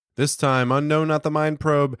This time on No Not the Mind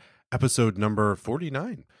Probe, episode number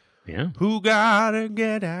 49. Yeah. Who gotta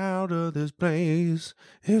get out of this place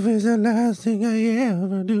if it's the last thing I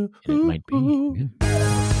ever do? It might be. Yeah.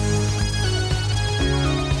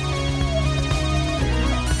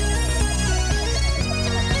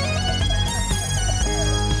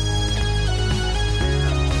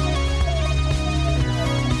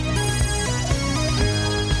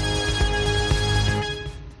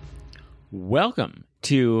 Welcome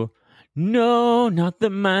to No, Not the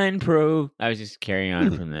Mind Probe. I was just carrying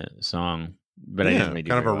on from the song, but I didn't really do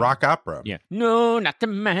kind of a very well. rock opera. Yeah. No, not the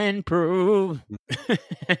Mind Probe.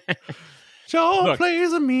 Joe Look,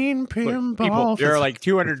 plays a mean pinball. People, there are like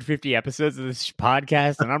 250 episodes of this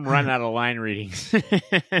podcast, and I'm running out of line readings.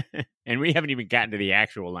 And we haven't even gotten to the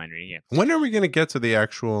actual line reading yet. When are we going to get to the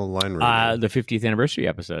actual line reading? The 50th anniversary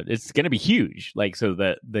episode. It's going to be huge. Like, so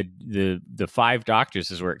the five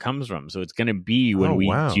doctors is where it comes from. So it's going to be when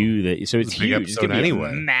do the. So it's huge. It's going to be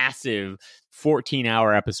a massive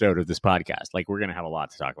 14-hour episode of this podcast. Like, we're going to have a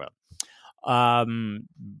lot to talk about. And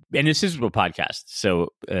this is a podcast. So,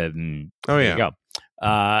 there you go.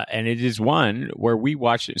 And it is one where we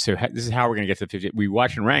watch it. So this is how we're going to get to the 50. We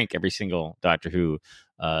watch and rank every single Doctor Who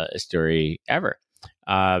story ever.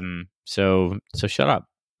 So shut up.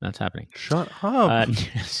 That's happening. Shut up.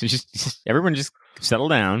 So just everyone just settle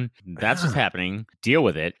down. That's what's happening. Deal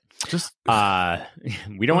with it. Just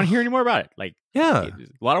we don't want to hear any more about it. Like, a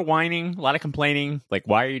lot of whining, a lot of complaining. Like,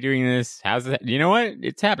 why are you doing this? How's that? You know what?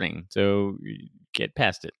 It's happening. So get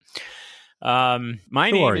past it.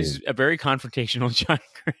 My name is a very confrontational John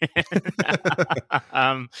Grant.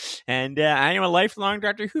 And I am a lifelong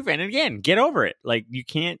Doctor Who fan. And again, get over it. Like, you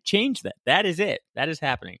can't change that. That is it. That is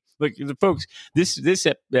happening. Look, folks, this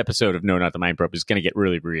episode of No, Not the Mind Probe is going to get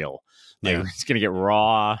really real. Like, it's going to get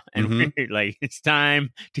raw, and like, it's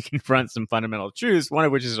time to confront some fundamental truths, one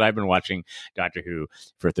of which is I've been watching Doctor Who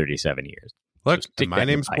for 37 years. Look, my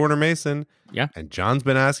name's Porter Mason. Yeah. And John's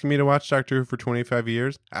been asking me to watch Doctor Who for 25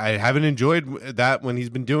 years. I haven't enjoyed that when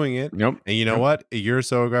he's been doing it. Nope. And you know what? A year or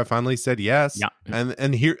so ago, I finally said yes. Yeah.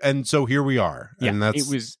 And so here we are. Yeah. And it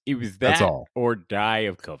was that all. Or die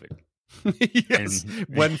of COVID. Yes.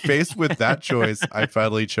 When faced with that choice, I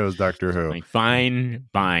finally chose Doctor Who. Like, fine,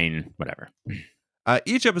 whatever.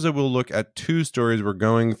 Each episode will look at two stories. We're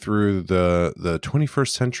going through the 21st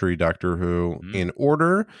century Doctor Who in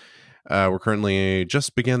order. We're currently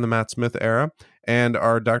just began the Matt Smith era, and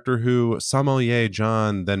our Doctor Who sommelier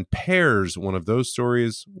John then pairs one of those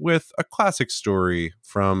stories with a classic story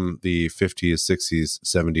from the 50s, 60s,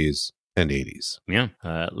 70s, and 80s. Yeah,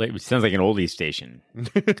 it sounds like an oldie station.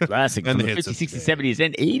 Classic from the 50s, 60s, 70s,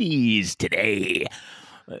 and 80s today.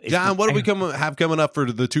 John, what do we have coming up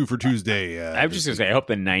for the Two for Tuesday? I was just going to say, I hope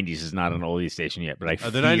the 90s is not an oldie station yet, but I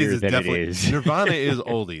fear the 90s is that definitely it is. Nirvana is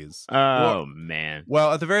oldies. Man.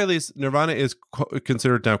 Well, at the very least, Nirvana is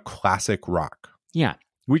considered now classic rock. Yeah,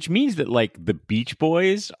 which means that, like, the Beach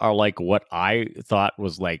Boys are like what I thought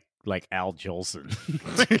was like Al Jolson.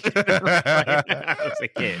 I was a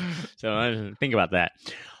kid, so think about that.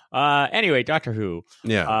 Anyway, Doctor Who.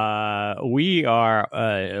 Yeah.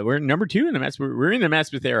 We're number 2 in the Matt. We're in the Matt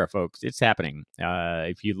Smith era, folks. It's happening.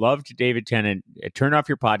 If you loved David Tennant, turn off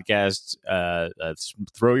your podcast.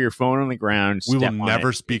 Throw your phone on the ground. We will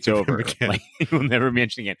never speak of him again. Like, we'll never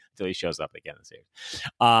mention again until he shows up again.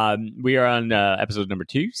 We are on episode number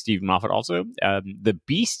 2. Stephen Moffat also. The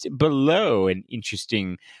Beast Below, an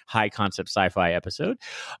interesting high concept sci-fi episode.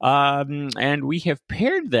 And we have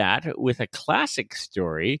paired that with a classic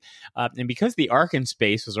story. And because the arc in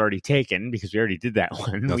space was already taken, because we already did that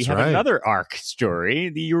one, we have another arc story,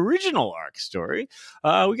 the original arc story.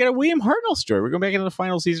 We got a William Hartnell story. We're going back into the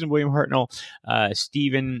final season of William Hartnell,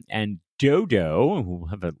 Stephen and Dodo, who we'll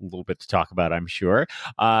have a little bit to talk about, I'm sure,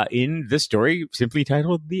 in the story simply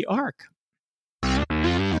titled The Ark. All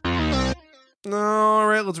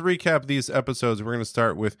right, let's recap these episodes. We're going to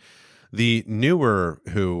start with the newer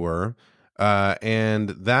Whoer. And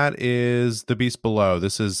that is The Beast Below.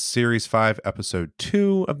 This is Series 5, Episode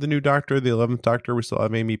 2 of the new Doctor, the 11th Doctor. We still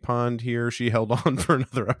have Amy Pond here. She held on for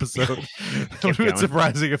another episode. It would have been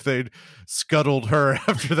surprising if they'd scuttled her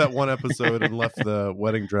after that one episode and left the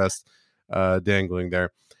wedding dress dangling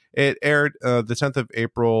there. It aired the 10th of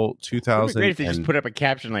April, 2000. It would be great if they just put up a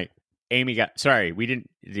caption like,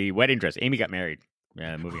 the wedding dress. Amy got married.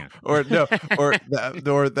 Moving on. Or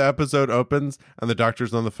the episode opens and the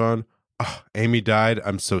Doctor's on the phone. Oh, Amy died.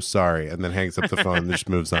 I'm so sorry. And then hangs up the phone and just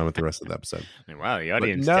moves on with the rest of the episode. Wow, the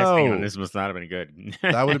audience testing on this must not have been good.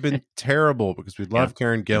 That would have been terrible because we love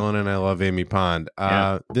Karen Gillan and I love Amy Pond.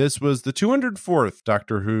 This was the 204th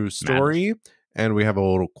Doctor Who story. And we have a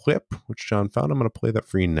little clip, which John found. I'm going to play that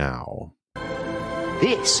for you now.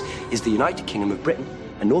 This is the United Kingdom of Britain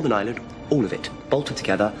and Northern Ireland, all of it, bolted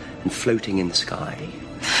together and floating in the sky.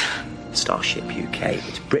 Starship UK,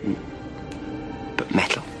 it's Britain, but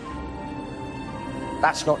metal.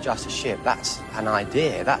 That's not just a ship, that's an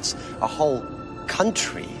idea, that's a whole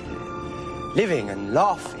country, living and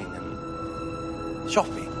laughing and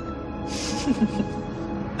shopping.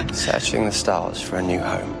 Searching the stars for a new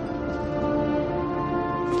home.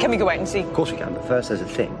 Can we go out and see? Of course we can, but first there's a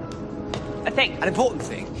thing. A thing? An important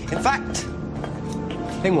thing. In fact,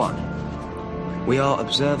 thing one. We are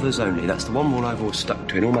observers only. That's the one rule I've always stuck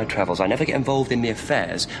to in all my travels. I never get involved in the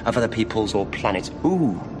affairs of other peoples or planets.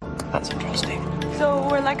 Ooh, that's interesting. So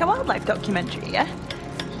we're like a wildlife documentary, yeah?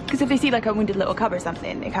 Because if they see like a wounded little cub or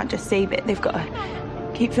something, they can't just save it. They've got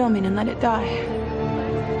to keep filming and let it die.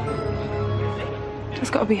 It's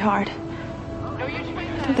got to be hard.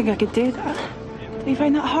 I don't think I could do that. Do you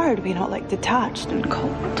find that hard, being all like detached and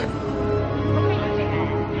cold?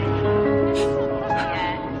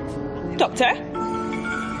 Doctor?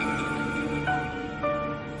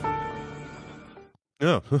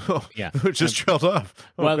 Oh, Yeah. it just trailed off.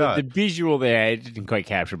 Oh, well, God. the visual there, I didn't quite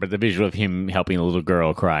capture, but the visual of him helping a little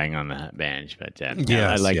girl crying on the bench. But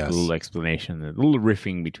I like the little explanation, the little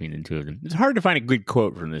riffing between the two of them. It's hard to find a good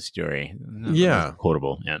quote from this story. Yeah.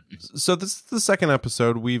 Quotable. Yeah. So this is the second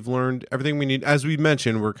episode. We've learned everything we need. As we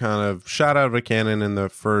mentioned, we're kind of shot out of a cannon in the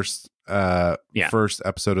first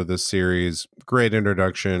episode of this series. Great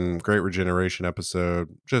introduction, great regeneration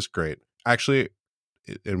episode. Just great. Actually,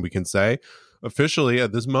 and we can say, officially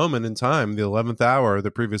at this moment in time, the 11th hour of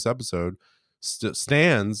the previous episode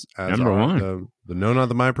stands as number one. The No Not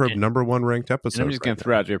the My Probe number one ranked episode. And I'm just going to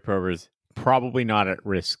throw out your probers, probably not at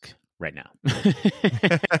risk right now.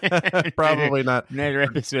 Probably not. Another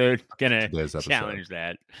episode going to challenge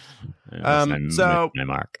that. So my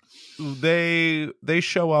mark. They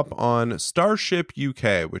show up on Starship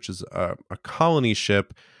UK, which is a colony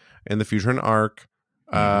ship in the Fusion Arc.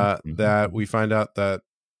 That we find out that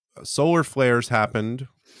solar flares happened.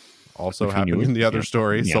 Also happened in the other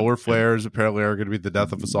story. Solar flares apparently are going to be the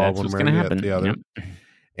death of us all one way or the other. Yep.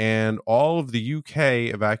 And all of the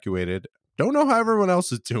UK evacuated. Don't know how everyone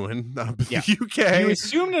else is doing. But the UK. You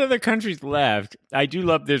assume that other countries left. I do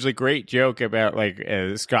love. There's a great joke about like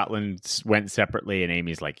Scotland went separately, and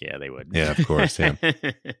Amy's like, "Yeah, they would." Yeah, of course. Yeah.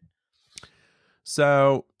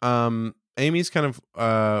 So, Amy's kind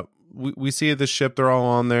of. We see the ship, they're all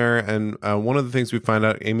on there, and one of the things we find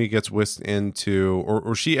out, Amy gets whisked into,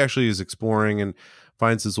 or she actually is exploring and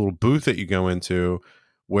finds this little booth that you go into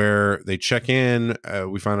where they check in.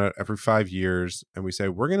 We find out every 5 years, and we say,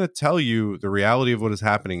 we're going to tell you the reality of what is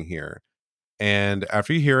happening here. And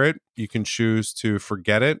after you hear it, you can choose to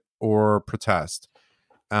forget it or protest.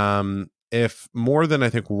 If more than, I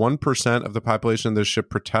think, 1% of the population of this ship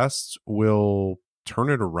protests, will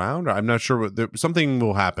turn it around. I'm not sure what something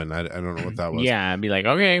will happen. I don't know what that was. Yeah, I'd be like,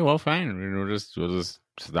 okay, well, fine. We'll just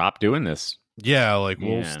stop doing this. Yeah, like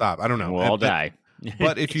we'll stop. I don't know. We'll all die.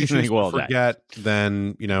 But if you choose to forget,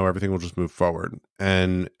 then everything will just move forward.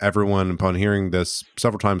 And everyone, upon hearing this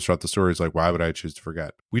several times throughout the story, is like, why would I choose to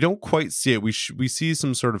forget? We don't quite see it. We see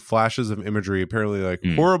some sort of flashes of imagery. Apparently, like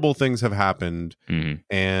horrible things have happened,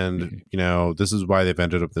 and this is why they've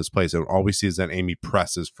ended up this place. And all we see is that Amy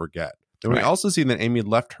presses forget. And we also see that Amy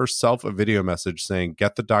left herself a video message saying,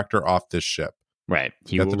 "Get the doctor off this ship." Right.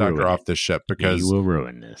 Get the doctor off this ship because he will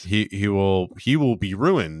ruin this. He will be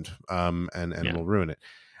ruined. And will ruin it.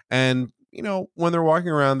 And when they're walking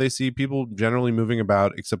around, they see people generally moving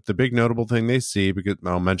about. Except the big notable thing they see, because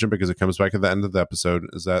I'll mention because it comes back at the end of the episode,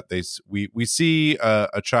 is that we see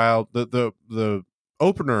a child. The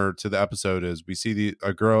opener to the episode is we see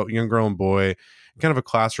young girl and boy, kind of a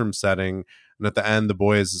classroom setting. And at the end, the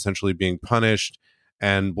boy is essentially being punished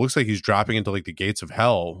and looks like he's dropping into like the gates of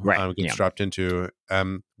hell. Right. Gets dropped into.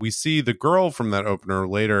 We see the girl from that opener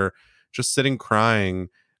later just sitting crying.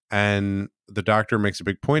 And the doctor makes a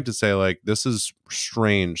big point to say, like, this is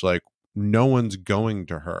strange. Like, no one's going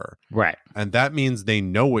to her. Right. And that means they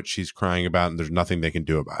know what she's crying about and there's nothing they can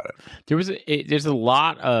do about it. There's a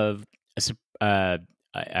lot of...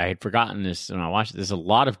 I had forgotten this when I watched it. There's a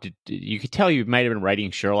lot of, you could tell you might have been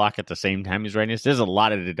writing Sherlock at the same time he's writing this. There's a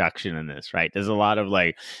lot of deduction in this, right? There's a lot of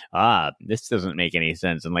like, this doesn't make any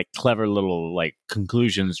sense. And like clever little like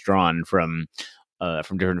conclusions drawn from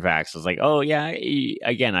different facts. I was like, oh yeah.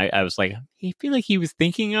 I was like, I feel like he was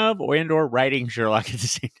thinking of or writing Sherlock at the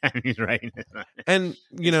same time he's writing it. And,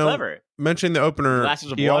 clever. Mentioning the opener,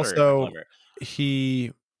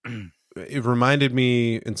 it reminded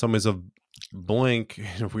me in some ways of blink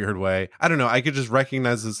in a weird way. I don't know. I could just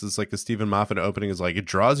recognize this as like a Stephen Moffat opening is like, it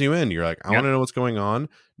draws you in. You're like, I want to know what's going on.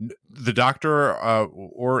 The Doctor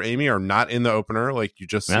or Amy are not in the opener. Like, you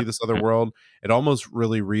just see this other world. It almost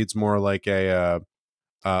really reads more like a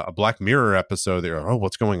Black Mirror episode. They're, oh,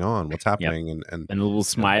 what's going on? What's happening? And the little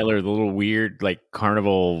smiler, the little weird like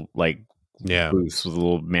carnival like booths with a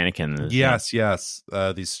little mannequin. Yes.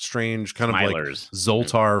 These strange kind Smilers. of like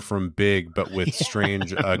Zoltar from Big, but with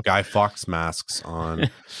strange Guy Fawkes masks on.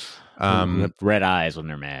 Red eyes when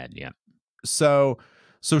they're mad. Yeah. So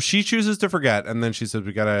she chooses to forget, and then she says,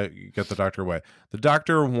 we gotta get the Doctor away. The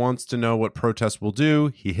Doctor wants to know what protest will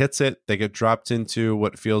do. He hits it. They get dropped into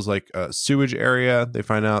what feels like a sewage area. They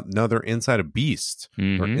find out, no, they're inside a beast.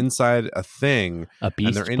 They're inside a thing. A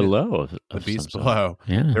beast below. A beast below.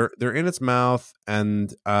 Yeah. They're in its mouth,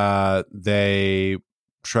 and they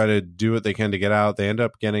try to do what they can to get out. They end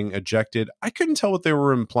up getting ejected. I couldn't tell what they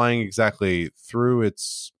were implying exactly through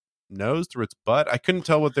its nose, through its butt. I couldn't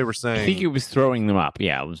tell what they were saying. I think it was throwing them up.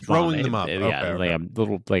 Yeah, it was throwing them up. Yeah, okay. like a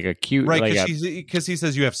little, like a cute, right? Because Because he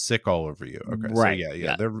says you have sick all over you. Okay, right?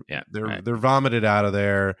 So they're vomited out of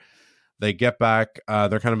there. They get back.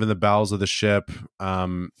 They're kind of in the bowels of the ship.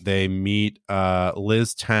 They meet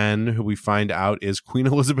Liz 10, who we find out is Queen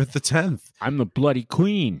Elizabeth X. I'm the bloody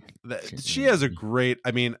queen. She has a great.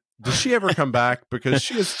 I mean, does she ever come back? Because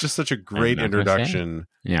she is just such a great introduction.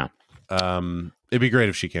 Yeah. It'd be great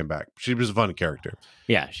if she came back. She was a fun character.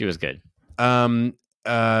 Yeah, she was good. So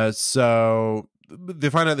they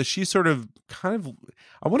find out that she's sort of kind of,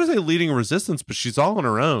 I want to say leading resistance, but she's all on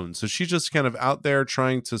her own. So she's just kind of out there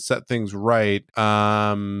trying to set things right.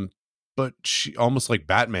 But she almost like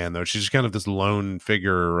Batman, though. She's just kind of this lone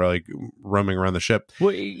figure, like roaming around the ship.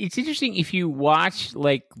 Well, it's interesting if you watch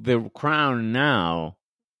like The Crown now.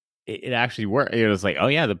 It actually worked. It was like, oh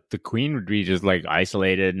yeah, the queen would be just like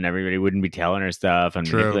isolated, and everybody wouldn't be telling her stuff and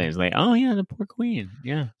manipulating. It's like, oh yeah, the poor queen.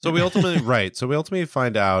 Yeah. So we ultimately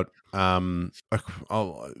find out. I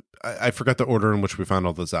forgot the order in which we found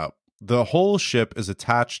all this out. The whole ship is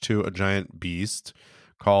attached to a giant beast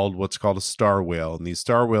called a star whale, and these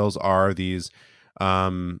star whales are these. I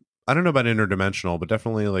don't know about interdimensional, but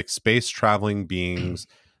definitely like space traveling beings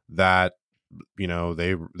that. You know,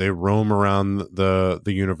 they roam around the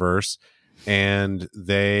universe, and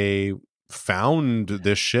they found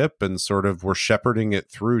this ship and sort of were shepherding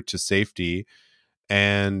it through to safety,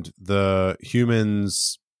 and the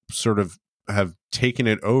humans sort of have taken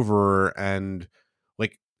it over, and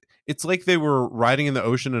like it's like they were riding in the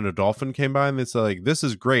ocean and a dolphin came by and they said like, this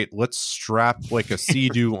is great, let's strap like a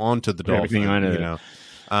sea-doo onto the dolphin, you know.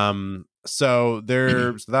 So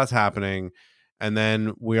that's happening. And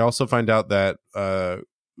then we also find out that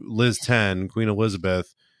Liz 10, Queen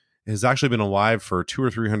Elizabeth, has actually been alive for 200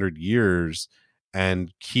 or 300 years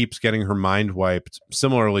and keeps getting her mind wiped,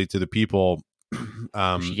 similarly to the people.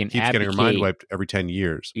 She keeps getting her mind wiped every 10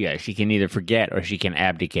 years. Yeah, she can either forget or she can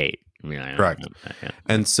abdicate. Correct.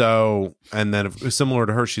 And so, and then similar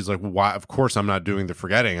to her, she's like, why? Of course, I'm not doing the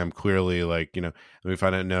forgetting. I'm clearly like, you know, and we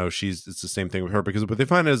find out, no, it's the same thing with her, because what they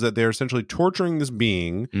find is that they're essentially torturing this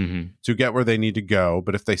being to get where they need to go.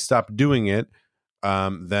 But if they stop doing it,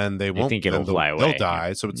 then they won't think it'll fly away. They'll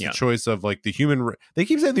die. So it's a choice of like the human, they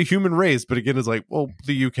keep saying the human race, but again, it's like, well,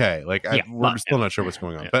 the UK, like we're still not sure what's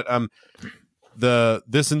going on. But,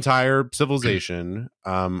 this entire civilization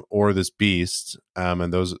or this beast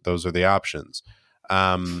and those are the options,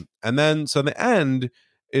 and then so the end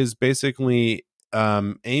is basically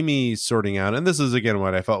Amy sorting out, and this is again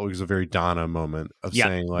what I felt was a very Donna moment of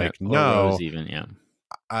saying like no,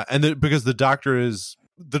 because the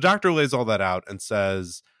doctor lays all that out and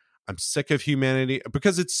says, I'm sick of humanity,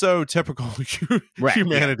 because it's so typical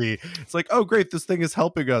humanity. Yeah. It's like, oh great, this thing is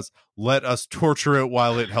helping us, let us torture it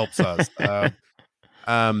while it helps us.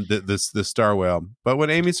 This star whale. But what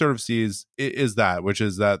Amy sort of sees is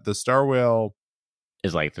that the star whale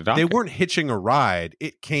is like the Doctor. They weren't hitching a ride.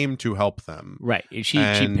 It came to help them. Right. She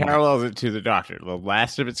parallels it to the Doctor, the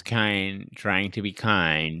last of its kind, trying to be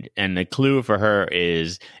kind. And the clue for her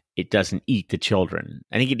is it doesn't eat the children.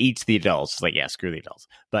 I think it eats the adults. It's like, yeah, screw the adults.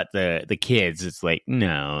 But the kids, it's like,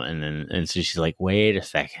 no. And so she's like, wait a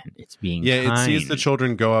second. It's being kind. It sees the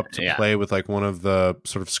children go up to play with like one of the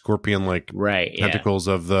sort of scorpion like tentacles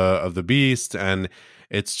of the beast, and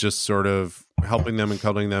it's just sort of helping them and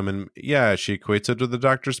cuddling them. And she equates it to the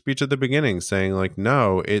Doctor's speech at the beginning, saying like,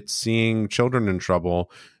 no, it's seeing children in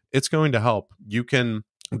trouble. It's going to help. You can,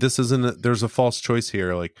 there's a false choice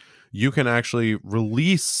here. Like, you can actually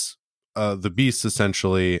release the beast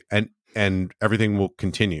essentially, and and everything will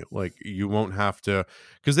continue. Like you won't have to,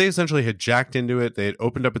 because they essentially had jacked into it. They had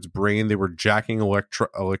opened up its brain. They were jacking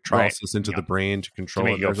electrolysis into the brain to control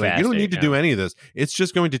make it. it go Like, you don't faster, need to do any of this. It's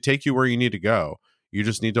just going to take you where you need to go. You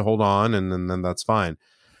just need to hold on, and then that's fine.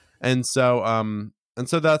 And so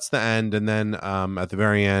that's the end. And then at the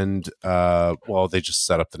very end, well, they just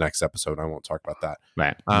set up the next episode. I won't talk about that.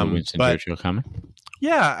 Right. Winston But Churchill comment.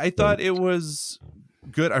 yeah, I thought it was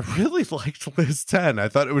good. I really liked Liz 10. I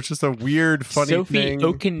thought it was just a weird, funny Sophie thing.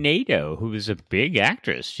 Okonedo, who is a big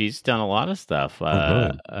actress. She's done a lot of stuff.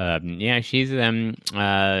 Yeah, she's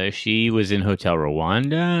she was in Hotel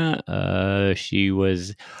Rwanda. She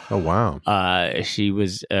was. Oh wow.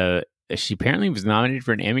 She apparently was nominated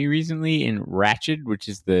for an Emmy recently in Ratched, which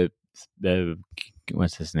is the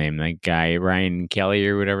what's his name? That guy Ryan Kelly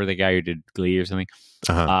or whatever, the guy who did Glee or something.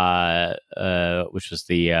 Which was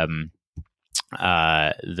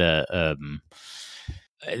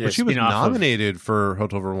but she was nominated for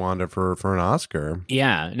Hotel Rwanda for an Oscar.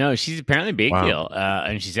 Yeah, no, she's apparently a big deal,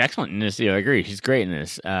 and she's excellent in this. I agree, she's great in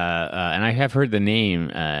this, and I have heard the name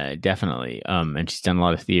definitely. And she's done a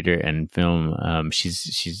lot of theater and film.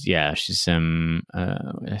 She's I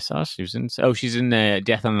saw she was in. Oh, she's in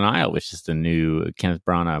Death on the Nile, which is the new Kenneth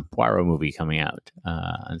Branagh Poirot movie coming out,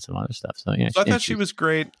 and some other stuff. So yeah, so I thought she was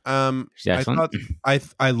great. She's excellent.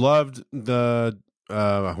 I loved the.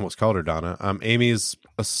 I almost called her Donna. Amy's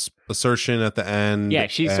assertion at the end. Yeah,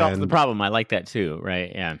 she solved the problem. I like that too.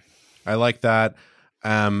 Right? Yeah, I like that.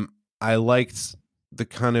 I liked the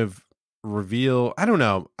kind of reveal. I don't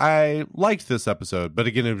know. I liked this episode, but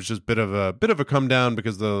again, it was just bit of a come down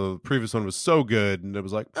because the previous one was so good, and it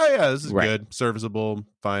was like, oh yeah, this is good, serviceable,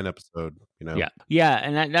 fine episode. Yeah,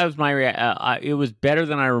 and that was my it was better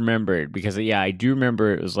than I remembered because I do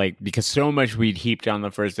remember it was like because so much we'd heaped on the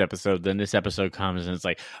first episode, then this episode comes and it's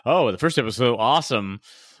like, oh, the first episode, awesome,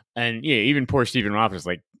 and yeah, even poor Stephen Moffat is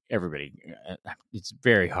like, everybody, it's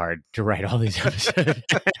very hard to write all these episodes.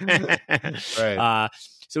 Right.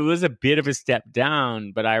 So it was a bit of a step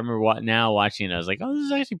down, but I remember watching it, I was like, oh, this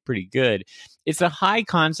is actually pretty good. It's a high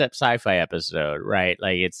concept sci-fi episode, right?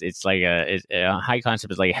 Like it's like a high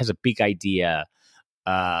concept is like it has a big idea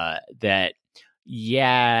that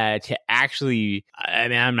to actually, I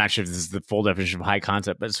mean, I'm not sure if this is the full definition of high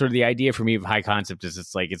concept, but sort of the idea for me of high concept is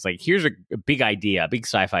it's like here's a big idea, a big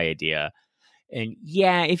sci-fi idea. And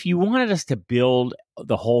if you wanted us to build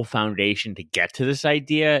the whole foundation to get to this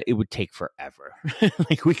idea, it would take forever.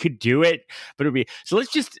 Like we could do it, but it'd be, so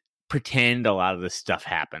let's just pretend a lot of this stuff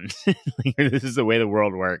happened. Like, this is the way the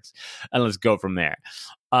world works, and let's go from there.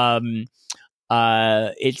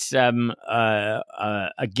 It's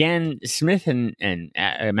again, Smith and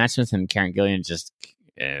Matt Smith and Karen Gillan just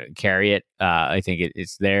carry it. I think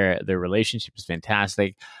it's their relationship is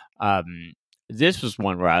fantastic. This was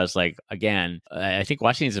one where I was like, again, I think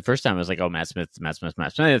watching this the first time, I was like, oh, Matt Smith.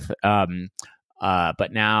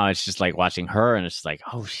 But now it's just like watching her, and it's like,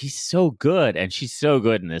 oh, she's so good, and she's so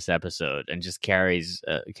good in this episode, and just carries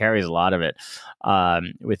a lot of it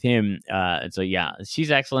with him. And so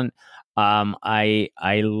she's excellent. I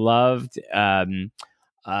loved.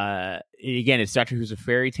 Again, it's Doctor Who's a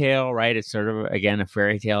fairy tale, right? It's sort of, again, a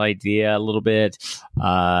fairy tale idea a little bit.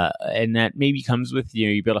 And that maybe comes with,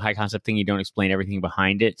 you build a high concept thing, you don't explain everything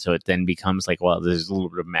behind it. So it then becomes like, well, there's a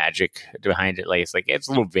little bit of magic behind it. Like, it's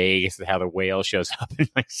a little vague as to how the whale shows up and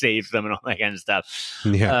like saves them and all that kind of stuff.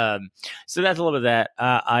 Yeah. So that's a little bit of that.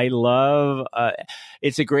 I love,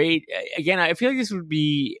 it's a great, again, I feel like this would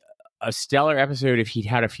be a stellar episode if he'd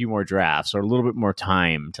had a few more drafts or a little bit more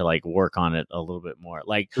time to like work on it a little bit more.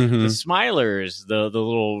 Like the smilers, the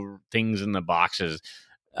little things in the boxes.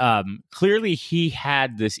 Clearly he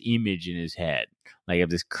had this image in his head, like of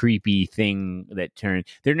this creepy thing that turned.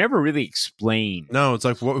 They're never really explained. No, it's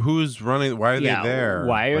like who's running? Why are they there?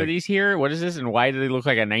 Why are these here? What is this? And why do they look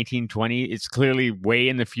like a 1920? It's clearly way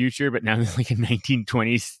in the future, but now there's like a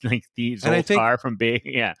 1920s like thieves old car from big.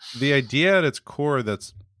 Yeah, the idea at its core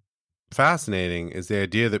that's fascinating is the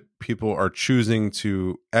idea that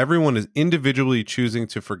everyone is individually choosing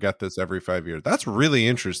to forget this every 5 years. That's really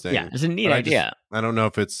interesting. Yeah, it's a neat idea. I don't know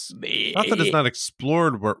if it's not that it's not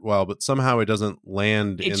explored well, but somehow it doesn't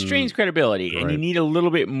land. It strains credibility, and you need a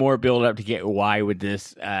little bit more build up to get why would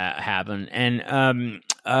this happen. And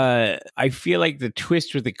I feel like the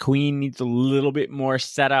twist with the Queen needs a little bit more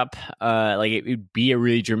setup. Like it would be a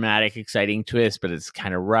really dramatic, exciting twist, but it's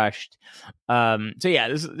kind of rushed.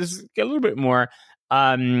 This is a little bit more.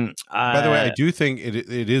 By the way, I do think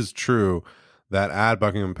it is true that at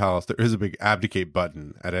Buckingham Palace there is a big abdicate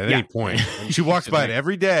button at any point. And she walks by it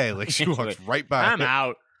every day. Like she walks right by. I'm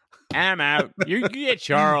out. You get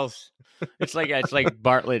Charles. It's like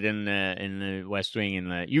Bartlett in the West Wing,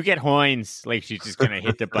 and you get Hoynes. Like she's just gonna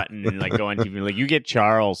hit the button and like go on TV. Like you get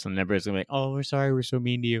Charles, and everybody's gonna be like, "Oh, we're sorry, we're so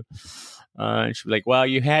mean to you." And she'll be like, "Well,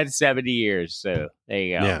 you had 70 years, so there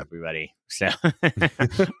you go, everybody." So,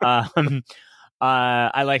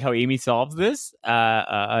 I like how Amy solves this.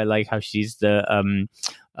 I like how she's the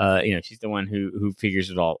she's the one who figures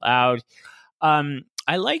it all out.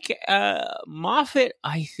 I like Moffat.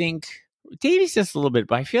 I think Davies just a little bit,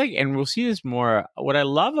 but I feel like, and we'll see this more. What I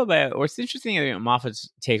love about, what's interesting about Moffat's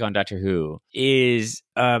take on Doctor Who is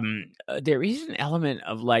there is an element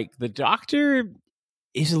of like the Doctor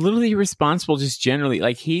is a little irresponsible, just generally.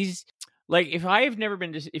 Like he's like, if I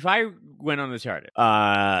went on the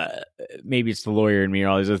TARDIS, maybe it's the lawyer in me or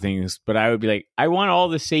all these other things, but I would be like, I want all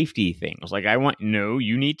the safety things. Like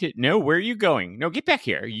you need to know, where are you going? No, get back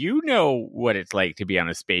here. You know what it's like to be on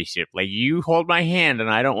a spaceship. Like you hold my hand and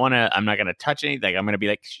I'm not going to touch anything. Like, I'm going to be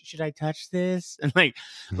like, should I touch this? And like,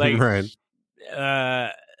 right.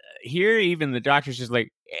 Here, even the Doctor's just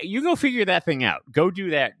like, you go figure that thing out. Go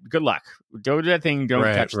do that. Good luck. Go do that thing. Don't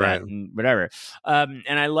touch that and whatever. And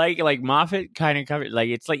I like Moffat kind of covered, like,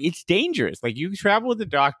 it's dangerous. Like you travel with the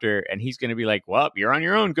Doctor and he's going to be like, well, you're on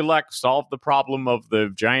your own. Good luck. Solve the problem of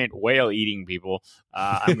the giant whale eating people.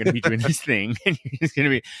 I'm going to be doing this thing. And you're just going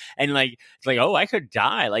to be, and like, it's like, oh, I could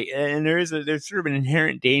die. Like, and there's sort of an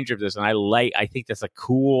inherent danger of this. And I think that's a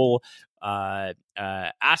cool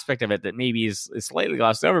aspect of it that maybe is slightly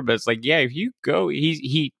glossed over, but it's like, yeah, if you go,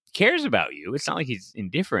 he cares about you. It's not like he's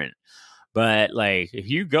indifferent, but like if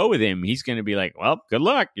you go with him, he's going to be like, well, good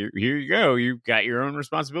luck. Here you go. You've got your own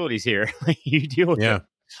responsibilities here. You deal with it.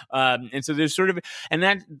 And so there's sort of, and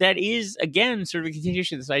that is again sort of a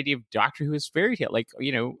continuation of this idea of Doctor Who as fairy tale. Like,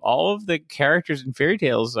 all of the characters in fairy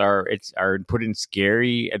tales are put in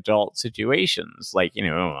scary adult situations. Like,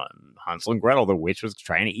 Hansel and Gretel, the witch was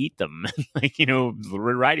trying to eat them. Like,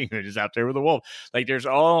 Red Riding Hood is out there with a wolf. Like,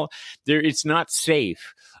 it's not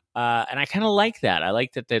safe. And I kind of like that. I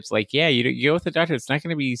like that. That's like, yeah, you go with the Doctor. It's not going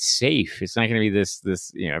to be safe. It's not going to be this,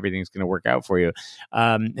 everything's going to work out for you.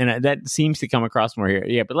 And that seems to come across more here.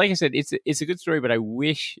 Yeah. But like I said, it's a good story, but I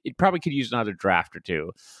wish it probably could use another draft or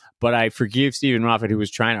two. But I forgive Stephen Moffat, who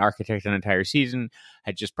was trying to architect an entire season,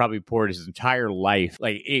 had just probably poured his entire life.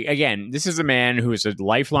 Like, again, this is a man who is a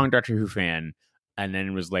lifelong Doctor Who fan, and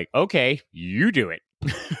then was like, okay, you do it.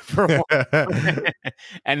 For a while.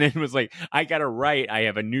 And then was like, I gotta write. I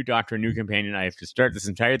have a new Doctor, a new companion. I have to start this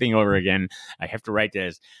entire thing over again. I have to write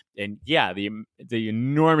this. And yeah, the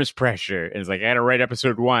enormous pressure is like, I gotta write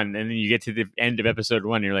episode 1, and then you get to the end of episode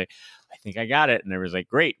 1, and you're like, I think I got it. And there was like,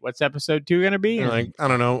 great, what's episode 2 gonna be? Like, I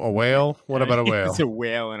don't know, a whale? What about a whale? It's a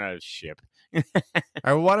whale and a ship. All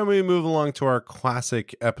right, why don't we move along to our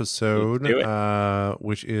classic episode,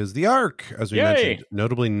 which is the Ark, as we mentioned,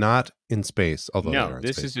 notably not in space. Although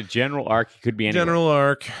this is a general arc. It could be anywhere. General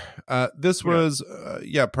arc. This was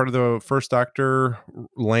part of the first Doctor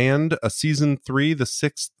land, a season 3, the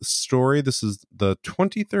 6th story. This is the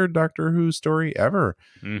 23rd Doctor Who story ever.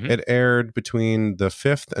 Mm-hmm. It aired between the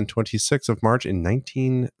 5th and 26th of March in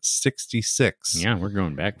 1966. Yeah, we're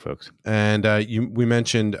going back, folks. And we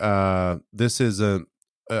mentioned this is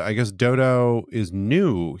I guess Dodo is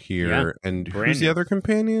new here, and who's the other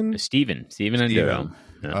companion? Stephen and Dodo.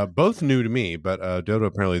 Yeah. Both new to me, but Dodo,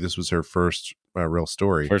 apparently this was her first real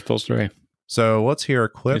story. First full story. So let's hear a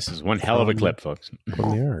clip. This is one hell of a clip, folks.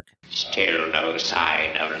 From the Ark. Still no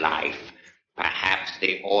sign of life. Perhaps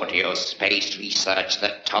the audio space research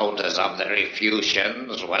that told us of the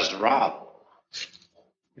refusions was wrong.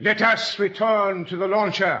 Let us return to the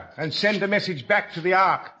launcher and send a message back to the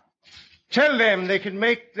Ark. Tell them they can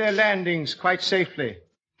make their landings quite safely.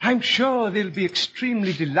 I'm sure they'll be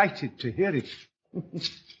extremely delighted to hear it.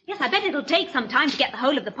 Yes, I bet it'll take some time to get the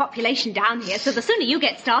whole of the population down here, so the sooner you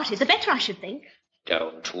get started, the better, I should think.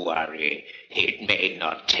 Don't worry. It may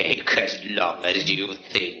not take as long as you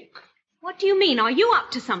think. What do you mean? Are you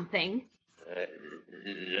up to something?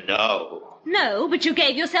 No. No, but you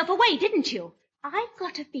gave yourself away, didn't you? I've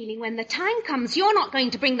got a feeling when the time comes, you're not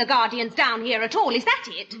going to bring the Guardians down here at all. Is that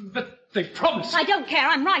it? But they promised. I don't care.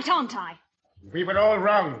 I'm right, aren't I? We were all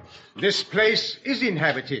wrong. This place is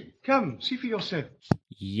inhabited. Come, see for yourself.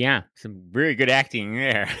 Yeah, some very good acting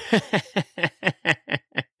there. All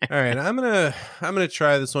right, I'm gonna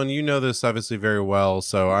try this one. You know this obviously very well,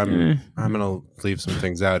 so I'm gonna leave some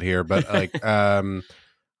things out here, but like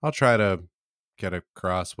I'll try to get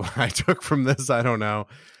across what I took from this. I don't know.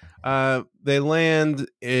 They land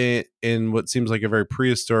in what seems like a very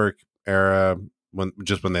prehistoric era. When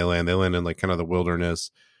they land in like kind of the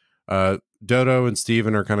wilderness. Dodo and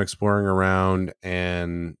Steven are kind of exploring around,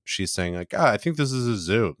 and she's saying like, I think this is a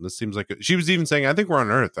zoo. This seems like she was even saying, I think we're on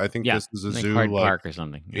Earth. I think this is a like zoo, Hyde like Park or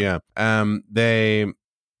something. Yeah.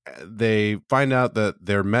 They find out that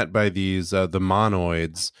they're met by these the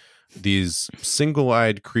monoids, these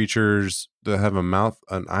single-eyed creatures that have an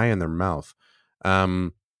eye in their mouth.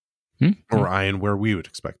 Or eye in where we would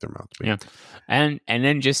expect their mouth to be. Yeah. And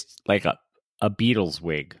then just like a Beatles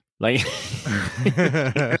wig. Like, we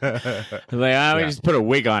just put a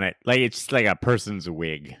wig on it. Like, it's just like a person's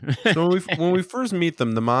wig. So when we first meet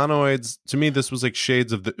them, the monoids, to me, this was like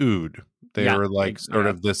shades of the Ood. They were like sort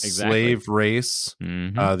of this slave race.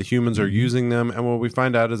 The humans are using them. And what we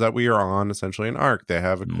find out is that we are on essentially an ark. They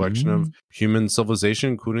have a collection of human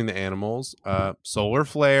civilization, including the animals. Solar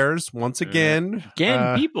flares, once again.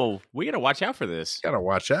 People, we got to watch out for this. Got to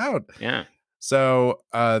watch out. Yeah. So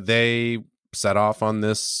they set off on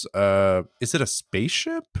this. Is it a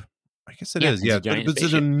spaceship? I guess it is. Yeah,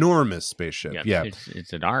 it's an enormous spaceship. Yeah.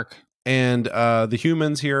 It's an ark. And the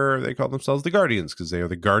humans here, they call themselves the Guardians because they are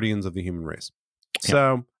the guardians of the human race.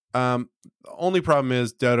 So the only problem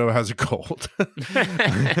is Dodo has a cold.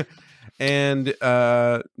 And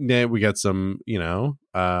we got some,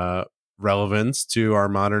 relevance to our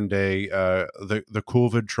modern day, the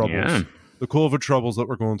COVID troubles. Yeah. The COVID troubles that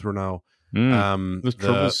we're going through now.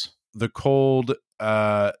 The cold.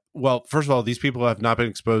 Well, first of all, these people have not been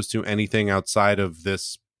exposed to anything outside of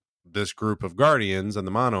this group of Guardians and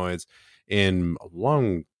the monoids in a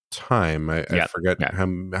long time. I forget how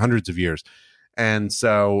hundreds of years. And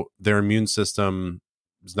so their immune system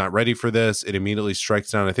is not ready for this. It immediately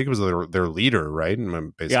strikes down. I think it was their leader, right?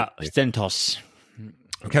 Basically, Stentos.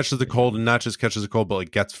 Catches the cold, and not just catches the cold, but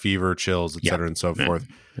like gets fever, chills, etc., and so forth.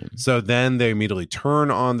 So then they immediately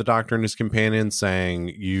turn on the doctor and his companion,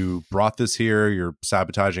 saying, "You brought this here. You're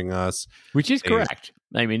sabotaging us," which is correct.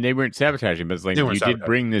 I mean, they weren't sabotaging, but it's like, you did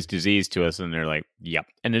bring this disease to us, and they're like, "Yep."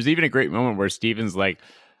 And there's even a great moment where Steven's like,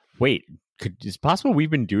 "Wait, is it possible we've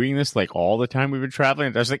been doing this like all the time we've been traveling?"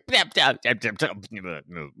 And I was like, I'm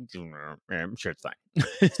sure it's fine.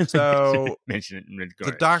 So mention it.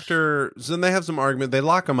 The doctor, so then they have some argument. They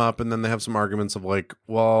lock him up, and then they have some arguments of like,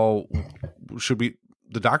 well, should we?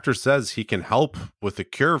 The doctor says he can help with the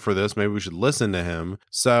cure for this. Maybe we should listen to him.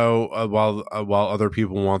 So while other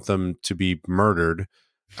people want them to be murdered,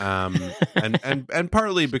 and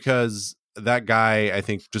partly because that guy, I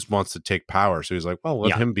think, just wants to take power. So he's like, well,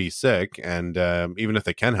 let him be sick, and even if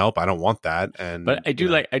they can help, I don't want that. And but I do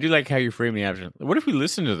like how you frame the option. What if we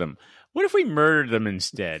listen to them? What if we murdered them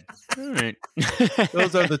instead? All right.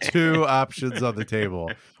 Those are the two options on the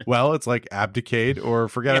table. Well, it's like abdicate or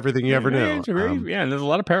forget everything you ever knew. And there's a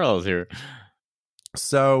lot of parallels here.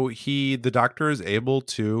 So the doctor is able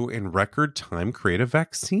to, in record time, create a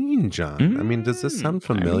vaccine, John. I mean, does this sound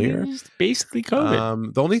familiar? It's basically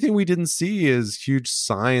COVID. The only thing we didn't see is huge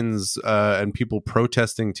signs and people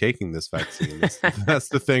protesting taking this vaccine. That's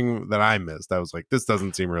the thing that I missed. I was like, this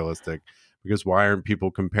doesn't seem realistic. Because why aren't people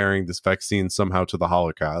comparing this vaccine somehow to the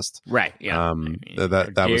Holocaust? Right. Yeah.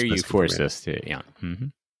 That was you force us to. Yeah.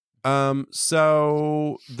 Mm-hmm.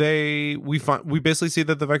 So we basically see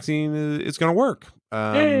that the vaccine is going to work.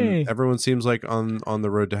 Everyone seems like on the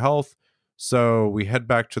road to health. So we head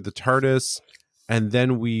back to the TARDIS, and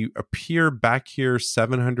then we appear back here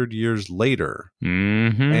 700 years later,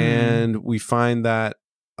 and we find that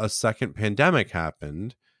a second pandemic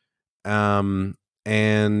happened, and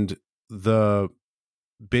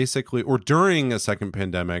during a second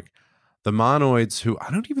pandemic, the monoids, who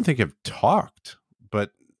I don't even think have talked,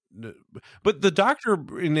 but the doctor,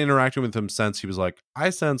 in interacting with him, he was like, I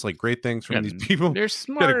sense like great things from these people. They're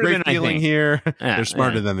smarter got a great than feeling I think. here. They're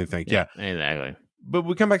smarter than they think. Yeah, exactly. But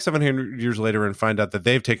we come back 700 years later and find out that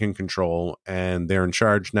they've taken control and they're in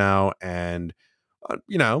charge now. And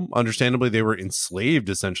understandably, they were enslaved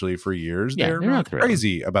essentially for years. Yeah, they're not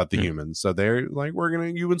crazy about the humans. So they're like,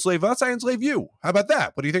 you enslave us, I enslave you. How about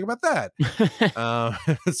that? What do you think about that?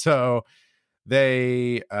 So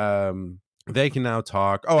they can now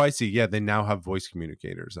talk. Oh, I see. Yeah, they now have voice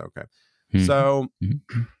communicators. Okay. So,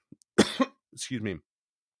 excuse me.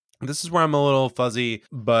 This is where I'm a little fuzzy,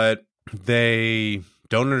 but they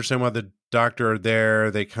don't understand why the doctor are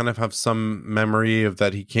there. They kind of have some memory of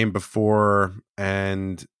that he came before,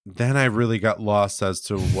 and then I really got lost as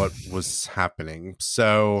to what was happening.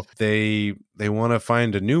 So they want to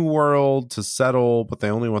find a new world to settle, but they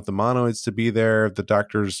only want the monoids to be there. The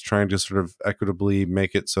doctor's trying to sort of equitably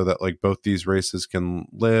make it so that like both these races can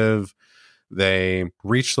live. They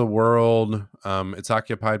reach the world. It's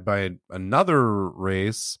occupied by another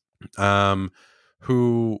race. Why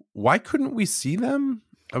couldn't we see them?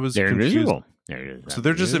 I was They're confused. invisible. There it is. So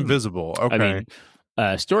they're just invisible. Okay. I mean,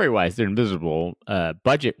 story-wise, they're invisible.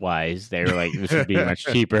 Budget-wise, they were like, this would be much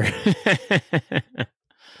cheaper.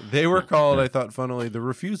 They were called, I thought, funnily, the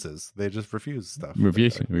Refuses. They just refuse stuff.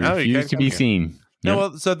 Refuse Like, you to can't be come here. seen. No, Yep.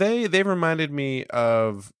 well, so they reminded me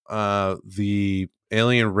of the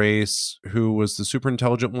alien race who was the super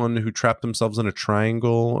intelligent one who trapped themselves in a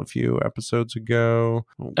triangle a few episodes ago.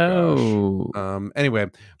 Oh, gosh. Anyway,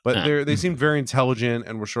 but they seemed very intelligent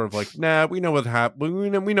and were sort of like, nah, we know what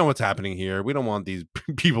we know what's happening here. We don't want these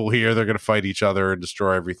people here. They're going to fight each other and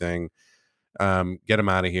destroy everything. Get them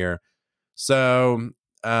out of here. So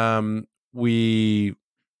I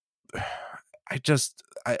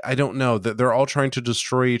don't know that they're all trying to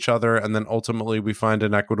destroy each other, and then ultimately we find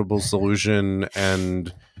an equitable solution,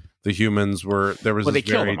 and the humans they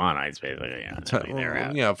killed them on ice, basically.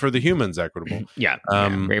 Yeah, for the humans, equitable. Yeah,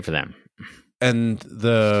 great for them. And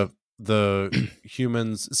the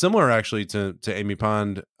humans, similar actually to Amy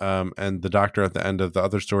Pond, and the doctor at the end of the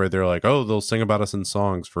other story, they're like, oh, they'll sing about us in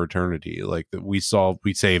songs for eternity, like that we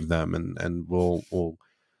saved them, and we'll.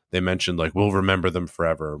 They mentioned like we'll remember them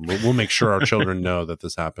forever. We'll make sure our children know that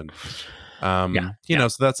this happened. You know,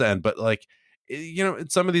 so that's the end. But like, you know,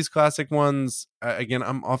 some of these classic ones, again,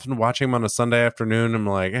 I'm often watching them on a Sunday afternoon. I'm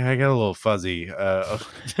like, I got a little fuzzy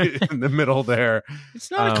in the middle there.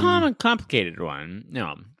 It's not a complicated one.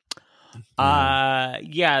 No.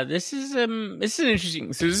 This is an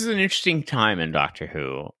interesting. So this is an interesting time in Doctor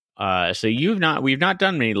Who. So we've not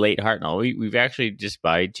done many late Hartnell. We've actually just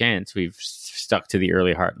by chance we've stuck to the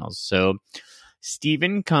early Hartnells. So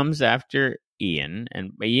Stephen comes after Ian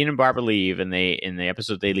and Barbara leave, and in the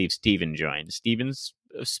episode they leave. Stephen joins. Stephen's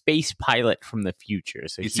a space pilot from the future.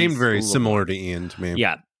 So he seemed very similar to Ian to me.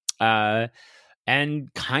 Yeah.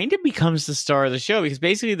 And kind of becomes the star of the show because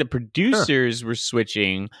basically the producers were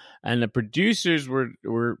switching, and the producers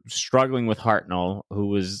were struggling with Hartnell,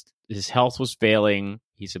 his health was failing.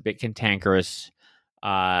 He's a bit cantankerous,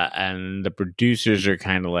 and the producers are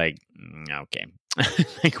kind of like, okay,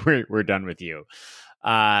 like we're done with you.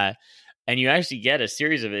 And you actually get a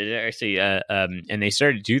series of it. Actually, and they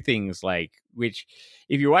started to do things like, which,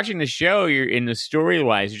 if you're watching the show, you're in the story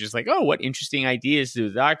wise, you're just like, oh, what interesting ideas to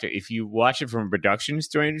the Doctor. If you watch it from a production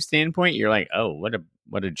story standpoint, you're like, oh, what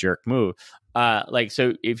a jerk move.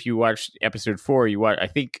 So if you watch episode 4, I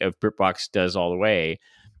think of BritBox Does All the Way.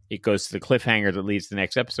 It goes to the cliffhanger that leads to the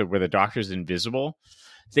next episode where the Doctor's invisible.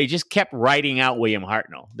 They just kept writing out William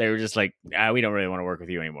Hartnell. They were just like, we don't really want to work with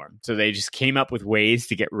you anymore. So they just came up with ways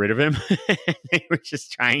to get rid of him. They were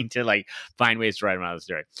just trying to like find ways to write him out of the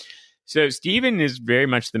story. So Stephen is very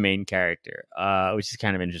much the main character, which is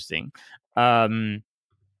kind of interesting. We've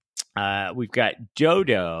got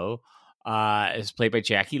Dodo, is played by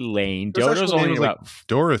Jackie Lane. Dodo's only about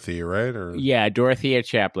Dorothy, right? Or Dorothea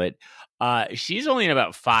Chaplet. She's only in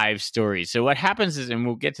about 5 stories. So what happens is, and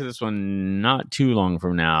we'll get to this one not too long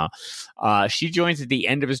from now, she joins at the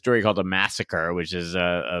end of a story called A Massacre, which is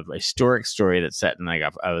a historic story that's set in like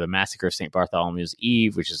the massacre of St. Bartholomew's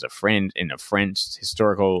Eve, which is a French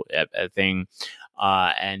historical thing.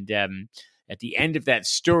 At the end of that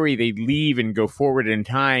story, they leave and go forward in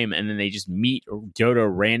time, and then they just meet Dodo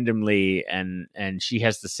randomly, and she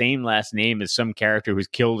has the same last name as some character who's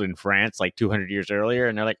killed in France like 200 years earlier,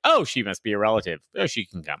 and they're like, oh, she must be a relative. Oh, she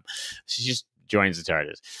can come. She just joins the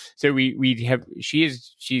TARDIS. So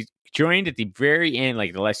she's joined at the very end,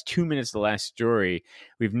 like the last 2 minutes of the last story.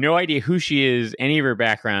 We have no idea who she is, any of her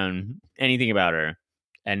background, anything about her,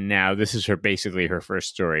 and now this is basically her first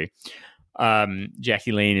story.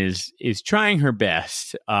 Jackie Lane is trying her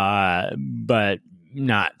best, but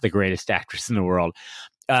not the greatest actress in the world.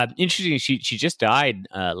 Interesting, she just died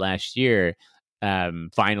last year.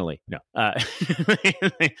 Finally, no.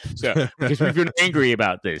 So because we've been angry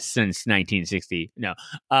about this since 1960. No.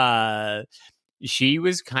 She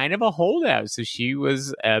was kind of a holdout. So she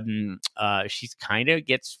was, she's kind of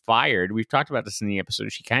gets fired. We've talked about this in the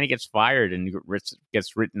episode. She kind of gets fired and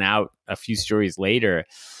gets written out a few stories later,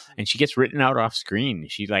 and she gets written out off screen.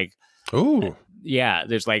 She like, ooh, yeah,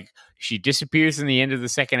 there's like, she disappears in the end of the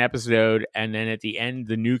second episode, and then at the end,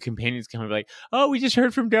 the new companions come and be like, oh, we just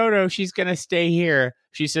heard from Dodo. She's going to stay here.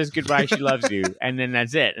 She says goodbye. She loves you. And then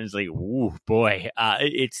that's it. And it's like, ooh, boy,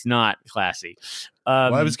 it's not classy.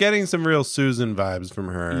 Well, I was getting some real Susan vibes from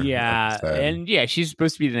her. Yeah. And yeah, she's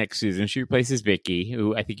supposed to be the next Susan. She replaces Vicky,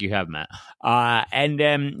 who I think you have met.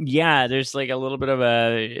 Yeah, there's like a little bit of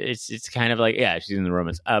it's kind of like, yeah, she's in the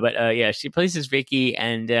romance. Yeah, she replaces Vicky,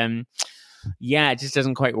 and yeah, it just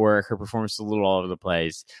doesn't quite work. Her performance is a little all over the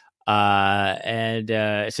place.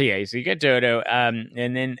 So you get Dodo.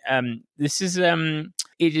 And then this is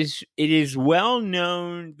it is well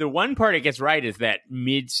known. The one part it gets right is that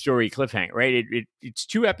mid-story cliffhanger, right? It's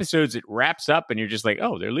 2 episodes. It wraps up, and you're just like,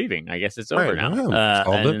 oh, they're leaving. I guess it's over Right, now. wow,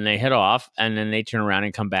 solved And it. then they head off, and then they turn around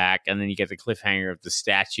and come back, and then you get the cliffhanger of the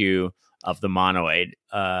statue of the monoid.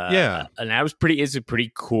 Yeah. And that was it's a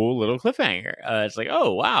pretty cool little cliffhanger. It's like,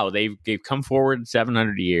 oh wow, they've come forward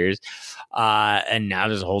 700 years, and now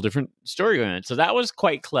there's a whole different story going on. So that was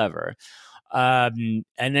quite clever. And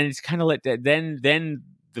then it's kind of like that. Then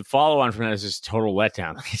the follow on from that is just total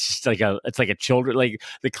letdown. It's just like a children, like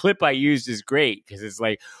the clip I used is great because it's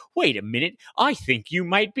like, wait a minute, I think you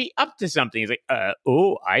might be up to something. It's like,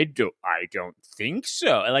 oh, I don't think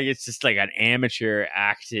so. Like it's just like an amateur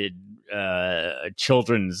acted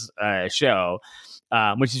children's show,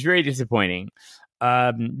 which is very disappointing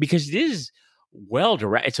because it is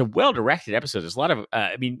it's a well-directed episode. There's a lot of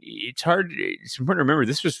it's important to remember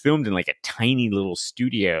this was filmed in like a tiny little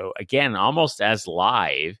studio, again almost as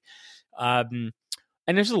live, and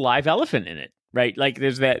there's a live elephant in it, right? Like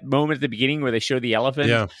there's that moment at the beginning where they show the elephant,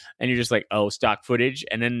 and you're just like, oh, stock footage,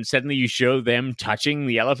 and then suddenly you show them touching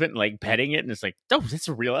the elephant, like petting it, and it's like, oh, that's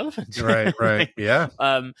a real elephant. Right. Like, Yeah.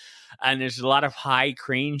 and there's a lot of high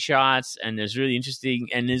crane shots, and there's really interesting,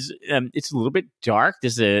 and it's a little bit dark.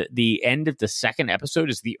 The end of the second episode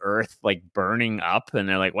is the Earth like burning up, and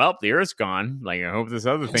they're like, well, the Earth's gone. Like, I hope this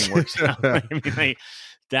other thing works out. I mean, like,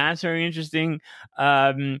 that's very interesting.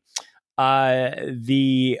 The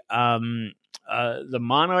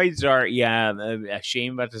monoids are, a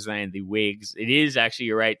shame about design. The wigs, it is actually,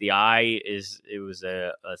 you're right. The eye was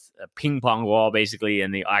a ping pong ball basically,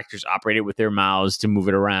 and the actors operated with their mouths to move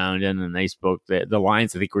it around, and then they spoke the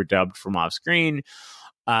lines. I think were dubbed from off screen,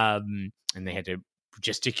 and they had to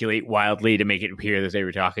gesticulate wildly to make it appear that they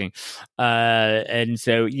were talking. And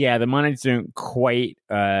so, the monoids don't quite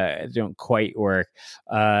work.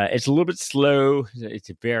 It's a little bit slow. It's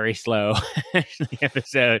very slow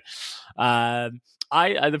episode.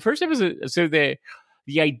 The first episode, so the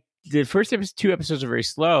first episode, 2 episodes are very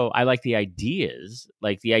slow. I like the ideas,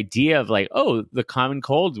 like the idea of like, oh, the common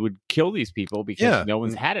cold would kill these people because no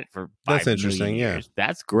one's had it for 5 million years.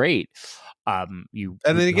 That's great. And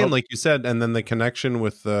then again, like you said, and then the connection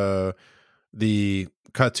with the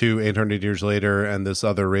cut to 800 years later, and this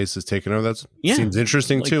other race is taken over. That seems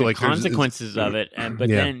interesting like too. The like consequences of it, but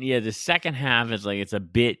then the second half is like it's a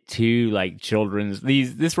bit too like children's.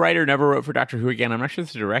 This writer never wrote for Doctor Who again. I'm not sure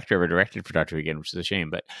if the director ever directed for Doctor Who again, which is a shame.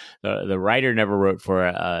 But the writer never wrote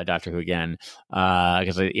for Doctor Who again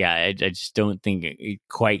because I just don't think it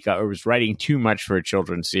quite got. Or was writing too much for a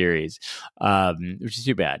children's series, which is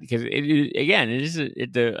too bad because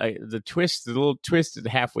the twist, the little twist at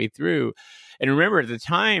halfway through. And remember, at the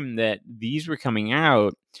time that these were coming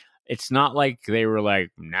out, it's not like they were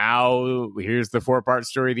like, now here's the 4-part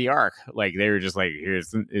story of the Ark. Like they were just like,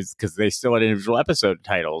 is because they still had individual episode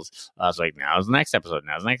titles. I was like, now's the next episode.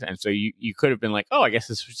 Now's the next. And so you could have been like, oh, I guess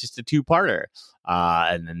this was just a 2-parter.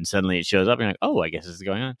 And then suddenly it shows up and you're like, oh, I guess this is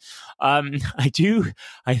going on. I do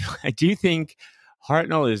think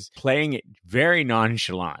Hartnell is playing it very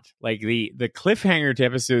nonchalant. Like the cliffhanger to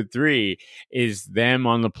episode 3 is them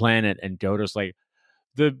on the planet, and Dodo's like,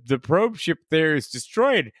 the probe ship there is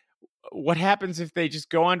destroyed. What happens if they just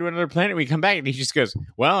go on to another planet and we come back? And he just goes,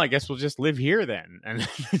 well, I guess we'll just live here then. And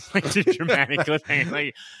it's like the dramatic cliffhanger.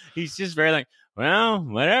 Like he's just very like, well,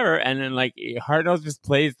 whatever. And then like Hartnell just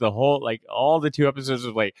plays the whole, like all the 2 episodes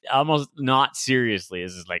of like almost not seriously.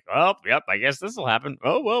 It's just like, oh, yep, I guess this will happen.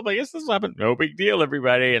 Oh, well, I guess this will happen. No big deal,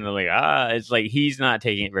 everybody. And they're like, it's like he's not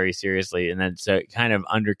taking it very seriously. And then so it kind of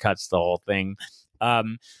undercuts the whole thing.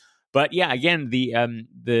 But again,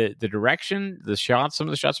 the direction, the shots, some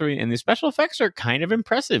of the shots and the special effects are kind of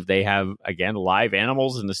impressive. They have, again, live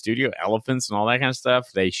animals in the studio, elephants and all that kind of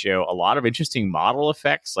stuff. They show a lot of interesting model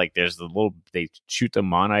effects. Like they shoot the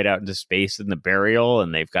monoid out into space in the burial,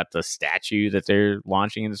 and they've got the statue that they're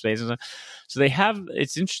launching into space and stuff. So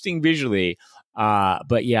it's interesting visually.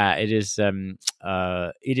 But it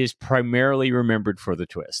is primarily remembered for the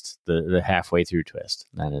twist, the halfway through twist.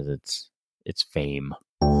 That is its fame.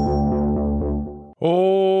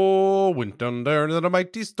 Oh, went under the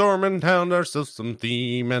mighty storm in town. There's still some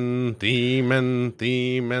theming.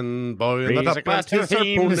 Boy, in the top glass his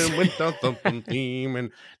harpoon themes. and went down something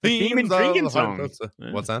theming. Theme and drinking song.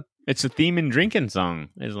 What's that? It's a theme and drinking song.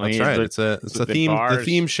 That's right. It's a theme. The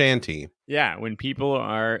theme shanty. Yeah, when people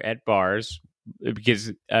are at bars.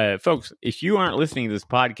 Because, folks, if you aren't listening to this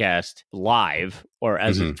podcast live or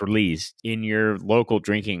as it's released in your local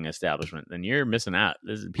drinking establishment, then you're missing out.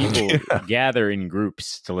 People gather in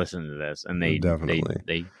groups to listen to this, and they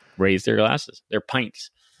raise their glasses, their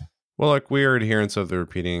pints. Well, look, we're adherents of the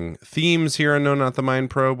repeating themes here on No Not the Mind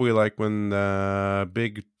Probe. We like when the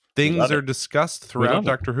big things are discussed throughout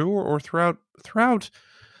Doctor Who or throughout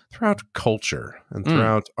culture and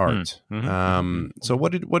throughout art. So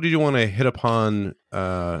what did you want to hit upon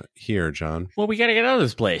here, John? Well, we got to get out of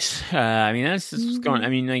this place. I mean, that's what's going. I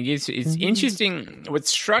mean, like it's interesting. What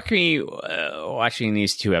struck me watching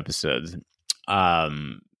these two episodes,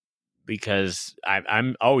 because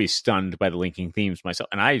I'm always stunned by the linking themes myself,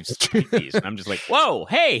 and I just read these, and I'm just like, whoa,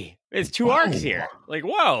 hey, there's two arcs here. Like,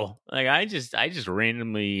 whoa, like I just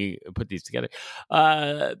randomly put these together.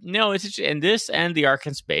 No, it's and this and the arc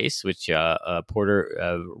in space, which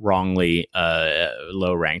Porter wrongly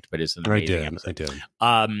low ranked, but is an amazing episode.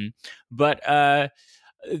 I did. But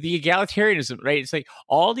the egalitarianism, right? It's like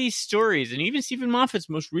all these stories, and even Stephen Moffat's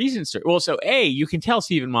most recent story. Well, so you can tell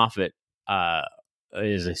Stephen Moffat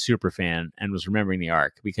is a super fan and was remembering the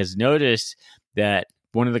arc, because notice that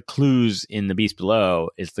one of the clues in The Beast Below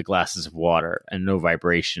is the glasses of water and no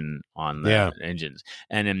vibration on the engines.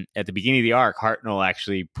 And then at the beginning of the arc, Hartnell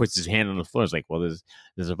actually puts his hand on the floor. It's like, well,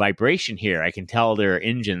 there's a vibration here. I can tell there are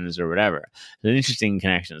engines or whatever. There's interesting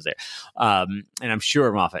connections there. And I'm sure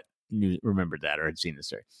Moffat remembered that or had seen the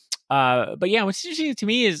story. But yeah, what's interesting to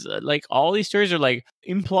me is like all these stories are like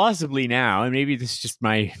implausibly now, and maybe this is just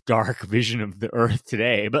my dark vision of the Earth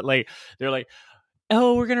today, but like they're like,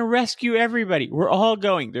 oh, we're gonna rescue everybody. We're all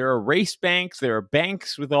going. There are race banks. There are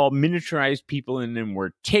banks with all miniaturized people in them.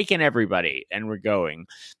 We're taking everybody, and we're going.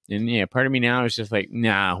 And yeah, part of me now is just like,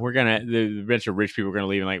 nah, the bunch of rich people are gonna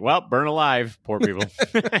leave. And like, well, burn alive, poor people.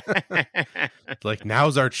 Like,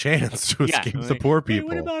 now's our chance to escape the poor people.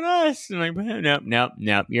 Hey, what about us? And like,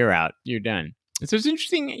 nope, you're out. You're done. And so it's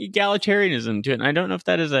interesting egalitarianism to it. And I don't know if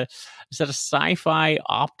that is a sci-fi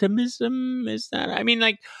optimism? Is that, I mean,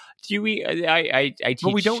 like, do we, I teach.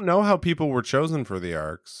 But we don't know how people were chosen for the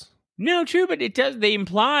arcs. No, true, but it does. They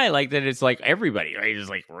imply like that it's like everybody, right? It's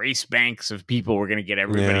like race banks of people. We're going to get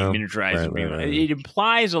everybody miniaturized. Right. It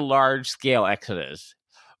implies a large scale exodus.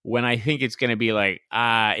 When I think it's going to be like,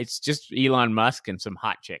 it's just Elon Musk and some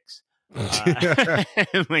hot chicks.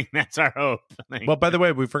 Like that's our hope. Like, well, by the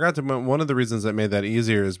way, we forgot to. One of the reasons that made that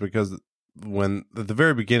easier is because when at the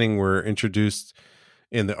very beginning we're introduced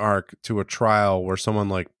in the arc to a trial where someone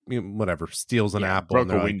like whatever steals an apple,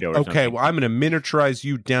 broke a window. Like, okay, well, I'm going to miniaturize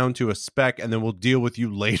you down to a speck, and then we'll deal with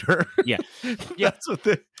you later. Yeah. That's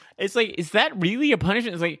what it's like. Is that really a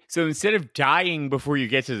punishment? It's like, so instead of dying before you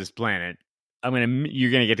get to this planet,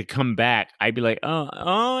 you're gonna get to come back. I'd be like, oh,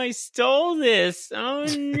 I stole this. Oh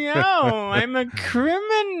no, I'm a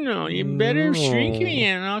criminal. You better shrink me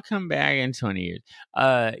and I'll come back in 20 years.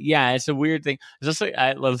 Yeah, it's a weird thing. It's just like,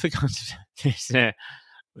 I love the concept.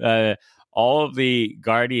 All of the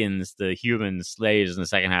Guardians, the human slaves in the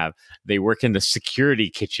second half, they work in the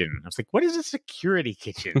security kitchen. I was like, what is a security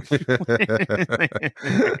kitchen?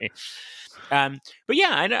 But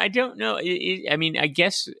yeah, I don't know. I mean, I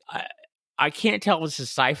guess I can't tell if this is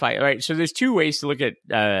sci-fi, right? So there's two ways to look at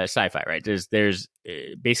sci-fi, right? There's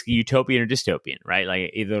basically utopian or dystopian, right? Like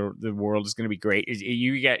either the world is going to be great.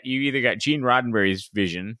 You either got Gene Roddenberry's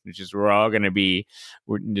vision, which is there's going to be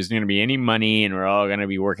any money and we're all going to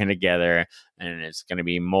be working together and it's going to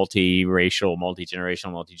be multi-racial,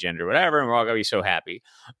 multi-generational, multi-gender, whatever, and we're all going to be so happy.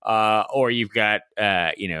 Or you've got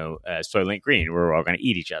Soylent Green, where we're all going to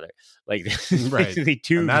eat each other. Like right. Basically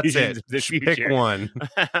two visions of the future. Pick one.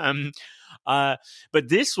 But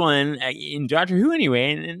this one in Doctor Who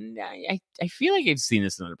anyway, and I feel like I've seen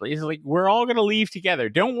this in other places. Like, we're all going to leave together.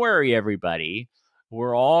 Don't worry, everybody.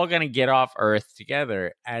 We're all going to get off Earth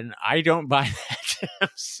together. And I don't buy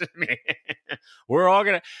that. We're all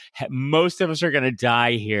going to, most of us are going to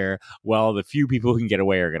die here while the few people who can get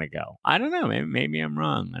away are going to go. I don't know. Maybe I'm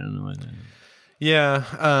wrong. I don't know. Yeah.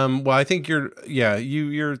 Well, I think you're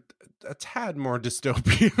a tad more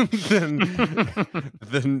dystopian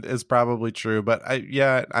than is probably true, but I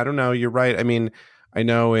don't know. You're right. I mean, I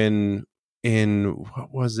know in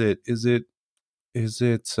what was it? Is it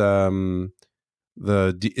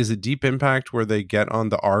Deep Impact where they get on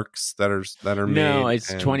the arcs that are made? No, it's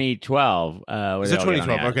 2012. Is it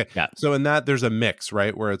 2012? Okay. Yeah. So in that there's a mix,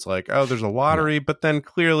 right? Where it's like, oh, there's a lottery, but then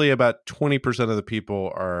clearly about 20% of the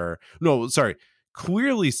people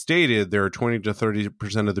clearly stated there are 20 to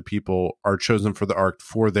 30% of the people are chosen for the arc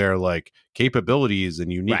for their like capabilities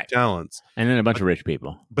and unique talents. And then a bunch of rich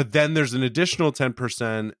people. But then there's an additional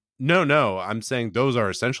 10%. No, I'm saying those are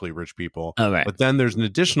essentially rich people. Oh, right. But then there's an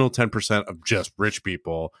additional 10% of just rich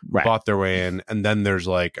people who bought their way in. And then there's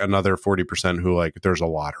like another 40% who like there's a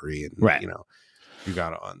lottery and you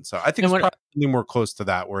got on. So I think it's probably more close to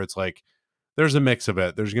that where it's like there's a mix of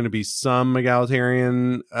it. There's going to be some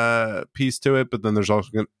egalitarian piece to it, but then there's also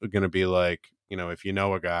going to be like, if you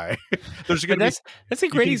know a guy, there's going to be that's a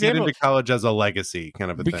great example. Get into college as a legacy kind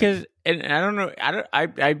of a thing. And I don't know,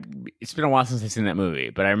 I it's been a while since I've seen that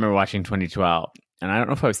movie, but I remember watching 2012, and I don't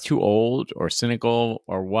know if I was too old or cynical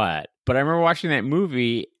or what, but I remember watching that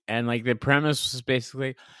movie, and like the premise was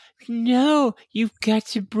basically, no, you've got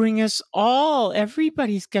to bring us all.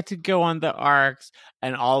 Everybody's got to go on the arcs.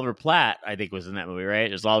 And Oliver Platt, I think, was in that movie, right?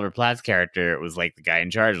 It was Oliver Platt's character. It was like the guy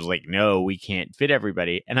in charge was like, no, we can't fit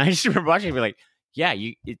everybody. And I just remember watching it, be like, yeah,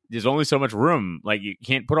 there's only so much room. Like, you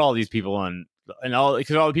can't put all these people on. And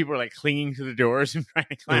because all the people are like clinging to the doors and trying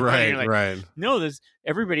to climb. Right. No, there's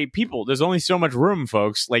people. There's only so much room,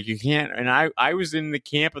 folks. Like, you can't. And I was in the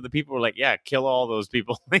camp of the people who were like, yeah, kill all those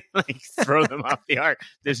people. Like throw them off the ark.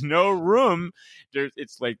 There's no room.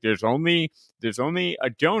 There's only a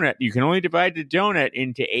donut. You can only divide the donut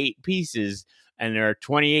into 8 pieces. And there are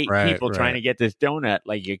 28 people trying to get this donut.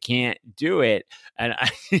 Like, you can't do it. And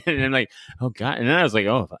I'm like, oh God. And then I was like,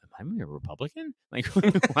 oh, am I a Republican? Like,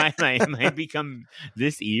 why am I become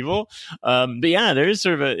this evil? But yeah, there is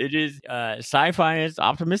sort of sci-fi is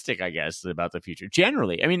optimistic, I guess, about the future.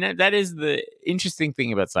 Generally, I mean, that is the interesting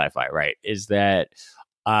thing about sci-fi, right? Is that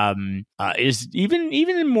is even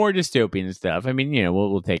in more dystopian stuff. I mean,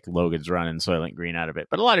 we'll take Logan's Run and Soylent Green out of it,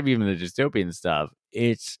 but a lot of even the dystopian stuff,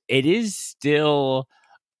 it is still,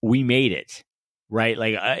 we made it, right?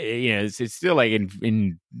 Like, it's still like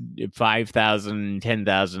in 5,000,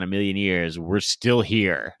 10,000, a million years, we're still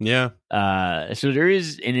here. Yeah. So there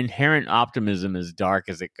is an inherent optimism, as dark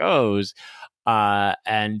as it goes,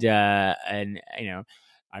 and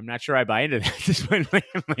I'm not sure I buy into that at this point.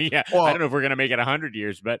 Yeah, well, I don't know if we're going to make it 100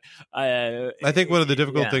 years, but I think one of the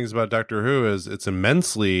difficult things about Doctor Who is it's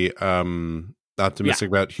immensely optimistic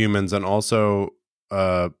about humans, and also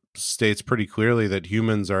states pretty clearly that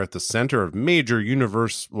humans are at the center of major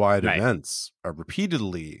universe-wide events.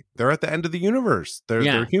 Repeatedly, they're at the end of the universe. There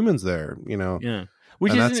are humans there, Yeah, and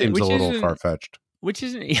that seems a little far-fetched. Which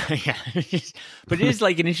isn't, but it is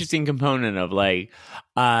like an interesting component of like,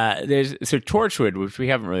 there's Torchwood, which we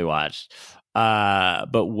haven't really watched,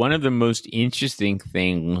 but one of the most interesting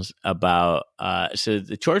things about, so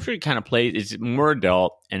the Torchwood kind of plays, it's more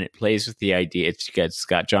adult, and it plays with the idea. It's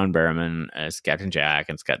got John Barrowman as Captain Jack,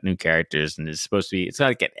 and it's got new characters, and it's supposed to be, it's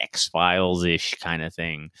like an X-Files-ish kind of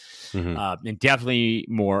thing, and definitely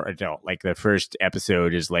more adult. Like the first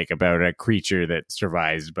episode is like about a creature that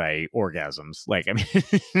survives by orgasms. Like, I mean,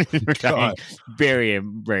 we're talking very,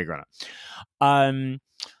 very grown up.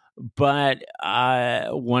 But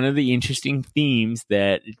one of the interesting themes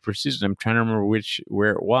that it pursues, I'm trying to remember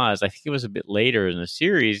where it was, I think it was a bit later in the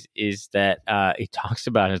series, is that it talks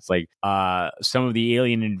about, it's like some of the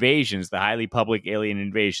alien invasions, the highly public alien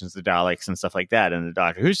invasions, the Daleks and stuff like that in the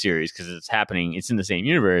Doctor Who series, because it's in the same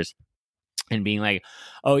universe, and being like,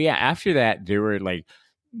 oh yeah, after that there were like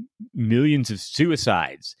millions of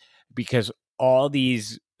suicides because all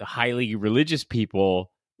these highly religious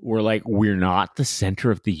people were like, we're not the center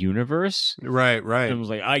of the universe. Right. And I was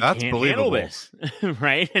like, I can't handle this.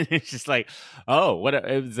 Right. And it's just like,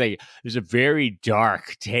 it was like, there's a very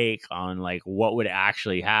dark take on like what would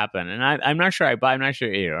actually happen. And I'm not sure I'm not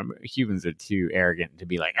sure, humans are too arrogant to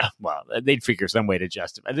be like, oh, well, they'd figure some way to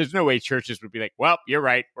justify. There's no way churches would be like, well, you're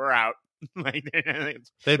right, we're out. Like,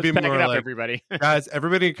 they'd be more like, everybody. Guys,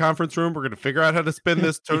 everybody in conference room, we're going to figure out how to spin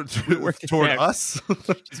this toward us.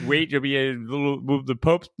 Just wait, you'll be the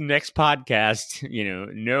Pope's next podcast.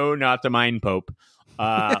 No, not the Mind Pope.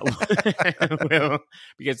 Well,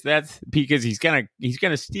 because he's gonna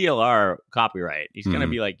steal our copyright. He's gonna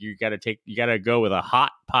be like, you gotta go with a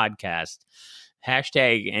hot podcast.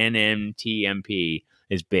 Hashtag NMTMP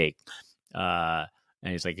is big. And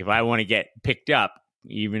he's like, if I want to get picked up,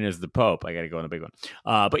 even as the Pope, I got to go on the big one.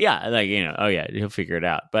 But yeah, like, he'll figure it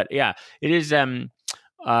out. But yeah, it is an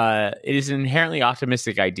inherently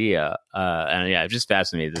optimistic idea. And yeah, I'm just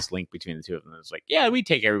fascinated, this link between the two of them. It's like, yeah, we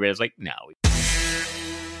take everybody. It's like, no.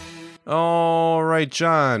 All right,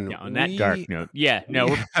 John. Yeah, on that dark note. Yeah,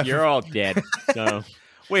 no, you're all dead. So.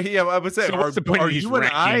 Wait, yeah, I would say, so are you and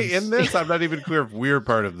I in this? I'm not even clear if we're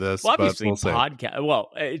part of this. Well, obviously, but we'll podcast. Well,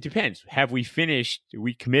 it depends. Have we finished?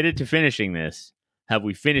 We committed to finishing this. Have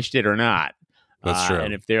we finished it or not? That's true.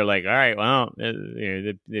 And if they're like, all right, well,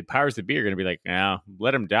 the powers that be are going to be like, no,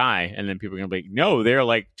 let them die. And then people are going to be like, no, they're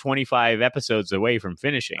like 25 episodes away from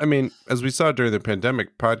finishing. I mean, as we saw during the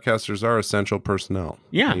pandemic, podcasters are essential personnel.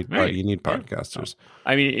 Yeah. You need podcasters.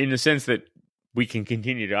 I mean, in the sense that we can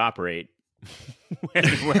continue to operate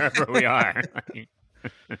wherever we are.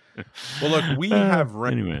 Well, look, we have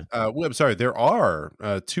anyway. I'm sorry, there are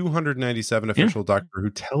 297 official Doctor Who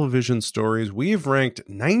television stories. We've ranked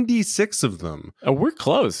 96 of them. Oh, we're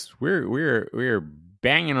close. We're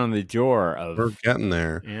banging on the door of. We're getting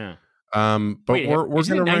there. Yeah. But Wait, we're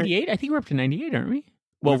isn't going it to rank. 98? I think we're up to 98, aren't we?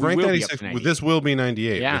 Well, We've we ranked will be 96. up to 98. This will be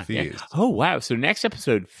 98 Yeah, with these. Oh, wow. So next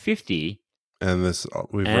episode 50 And this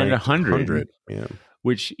we've and ranked 100. Yeah.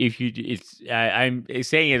 Which, if you, I'm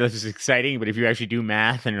saying it is exciting, but if you actually do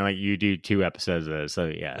math and like you do 2 episodes of it, so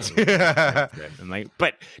yeah. I'm like,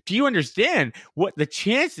 but do you understand what the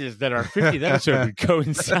chances that our 50th episode would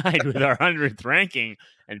coincide with our 100th ranking?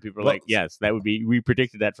 And people are like, yes, that would be. We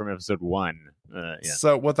predicted that from episode 1. Yeah.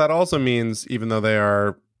 So what that also means, even though they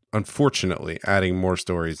are unfortunately adding more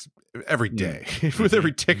stories every day, with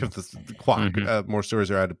every tick of the clock, more stories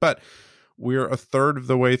are added, but we're a third of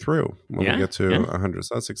the way through when we get to 100.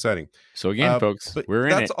 So that's exciting. So again, folks, we're in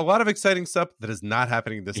that's a lot of exciting stuff that is not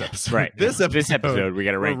happening this episode. Right. This episode we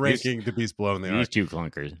got to rank ranking the Beast Below in the these Ark. 2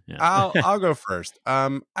 clunkers. Yeah. I'll go first.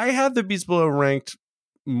 I had the Beast Below ranked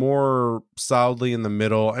more solidly in the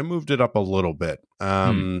middle. I moved it up a little bit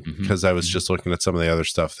because I was just looking at some of the other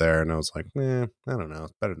stuff there, and I was like, I don't know,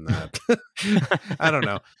 it's better than that. I don't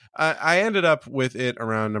know. I ended up with it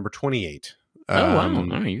around number 28. Oh,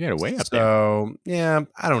 wow. You got it way up there. So, yeah,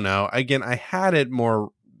 I don't know. Again, I had it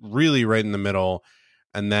more really right in the middle,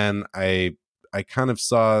 and then I kind of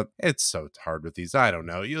saw it's so hard with these. I don't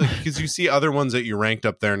know. Because you see other ones that you ranked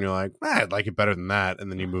up there, and you're like, I'd like it better than that, and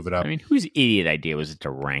then you move it up. I mean, whose idiot idea was it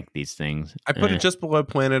to rank these things? I put it just below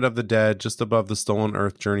Planet of the Dead, just above the Stolen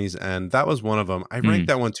Earth Journey's End. That was one of them. I ranked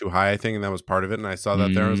that one too high, I think, and that was part of it. And I saw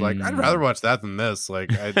that there. I was like, I'd rather watch that than this. Like,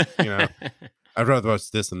 I'd rather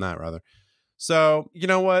watch this than that, rather. So, you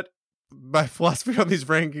know what? My philosophy on these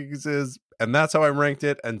rankings is, and that's how I ranked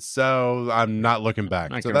it, and so I'm not looking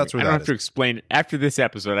back. So that's where I don't have to explain. After this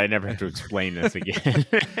episode, I never have to explain this again.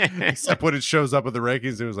 Except when it shows up with the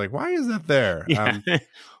rankings, it was like, why is that there? Yeah.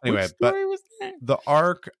 Anyway, but the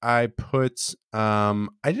Ark, I put, I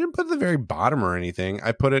didn't put it at the very bottom or anything.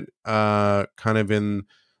 I put it kind of in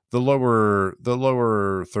the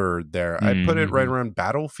lower third there. I put it right around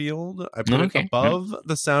Battlefield. I put it above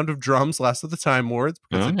The Sound of Drums, Last of the Time Lords,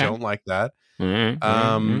 because I don't like that.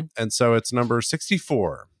 And so it's number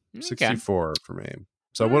 64. 64 for me.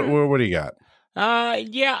 So what do you got?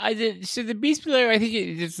 So the Beast Below, I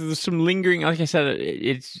think there's some lingering. Like I said,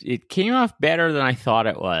 it came off better than I thought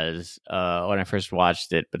it was when I first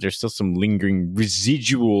watched it, but there's still some lingering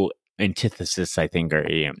residual antithesis, I think, or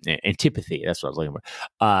antipathy. That's what I was looking for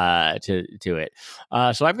to it.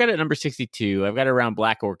 So I've got it at number 62. I've got it around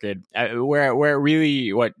Black Orchid, where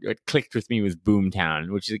really what clicked with me was Boomtown,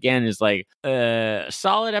 which again is like a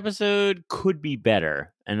solid episode, could be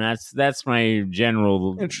better. And that's my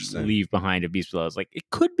general leave behind of Beast Below. It's like, it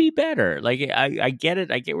could be better. Like, I get it.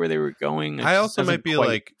 I get where they were going. I also might be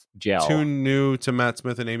like too new to Matt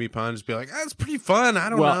Smith and Amy Pond. Just be like, that's pretty fun. I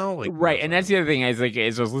don't know. Like, right. And that's the other thing. As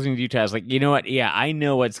I was listening to you, I was like, you know what? Yeah, I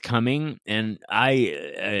know what's coming. And I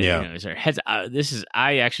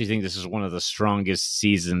actually think this is one of the strongest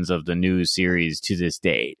seasons of the new series to this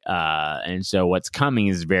date. And so what's coming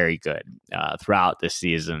is very good throughout this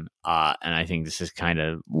season. And I think this is kind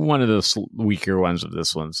of one of the weaker ones of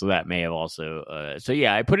this one. So that may have also.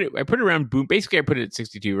 I put it around Boom. Basically, I put it at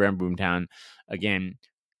 62 around Boomtown. Again,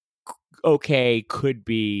 okay, could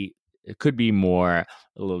be more.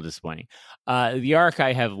 A little disappointing. The Ark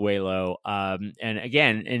I have way low. And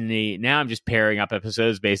again, now I'm just pairing up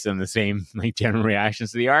episodes based on the same like general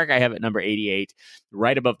reactions. So the Ark I have at number 88,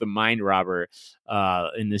 right above the Mind Robber,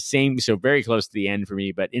 in the same, so very close to the end for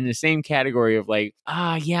me, but in the same category of like,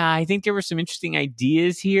 I think there were some interesting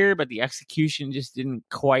ideas here, but the execution just didn't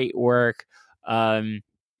quite work.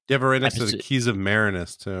 Yeah, but right next to the Keys of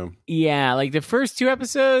Marinus too. Yeah, like the first 2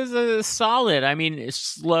 episodes are solid. I mean, it's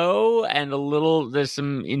slow and there's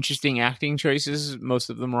some interesting acting choices, most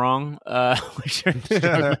of them wrong. Which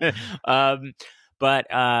But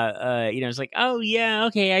it's like, oh yeah,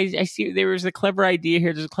 okay, I see. There was a clever idea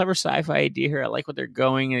here. There's a clever sci-fi idea here. I like what they're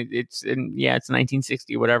going. It's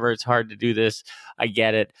 1960, whatever. It's hard to do this. I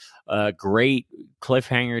get it. Great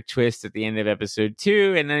cliffhanger twist at the end of episode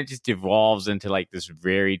 2, and then it just devolves into like this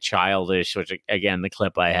very childish, which again the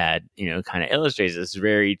clip I had, kind of illustrates this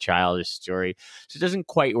very childish story. So it doesn't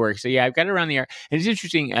quite work. So yeah, I've got it around the arc, and it's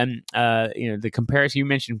interesting. The comparison you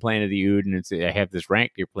mentioned, Planet of the Ood, and I have this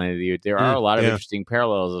rank here, Planet of the Ood. There are a lot of interesting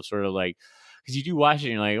parallels of sort of like because you do watch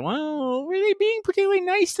it and you're like, well, were they being particularly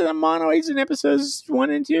nice to the monoids in episodes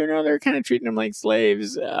 1 and 2? No, they're kind of treating them like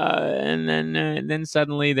slaves. And then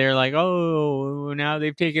suddenly they're like, oh, now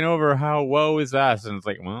they've taken over. How woe is us? And it's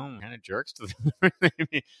like, well, kind of jerks to them.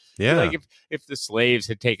 Yeah. Like if the slaves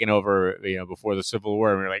had taken over, before the Civil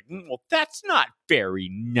War, and we're like, well, that's not very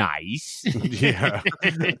nice. Yeah.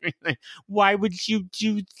 Why would you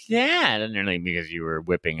do that? And they're like, because you were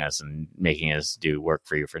whipping us and making us do work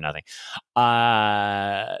for you for nothing.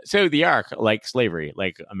 So the Ark, like slavery,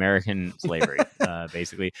 like American slavery,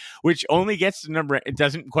 basically, which only gets to number. It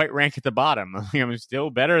doesn't quite rank at the bottom. I'm still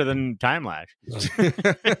better than Time Lash.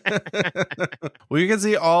 Well, you can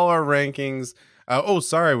see all our rankings.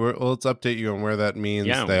 Sorry. Let's update you on where that means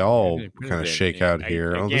they all kind of shake out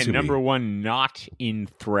here. Again, number 1, not in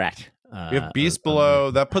threat. We have Beast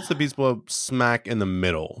Below. That puts the Beast Below smack in the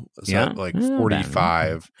middle. So like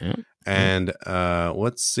 45. Yeah. And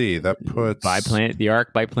let's see. That puts the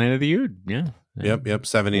Ark by Planet of the Ood. Yeah. Yep.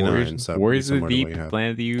 79. Warriors of the Deep,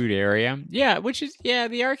 Planet of the Ood area. Yeah, which is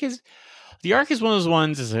the Ark is one of those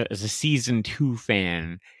ones as a season 2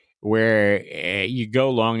 fan where you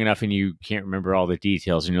go long enough and you can't remember all the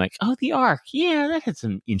details and you're like, oh, the Ark, yeah, that had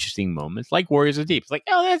some interesting moments, like Warriors of the Deep. It's like,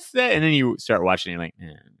 oh, that's that, and then you start watching and you're like,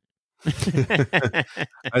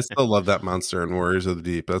 I still love that monster in Warriors of the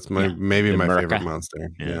Deep. That's maybe my favorite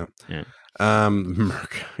monster. Yeah.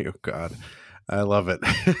 Merc. Oh God, I love it.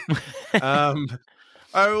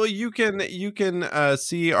 Well, you can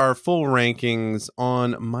see our full rankings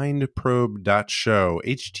on mindprobe.show.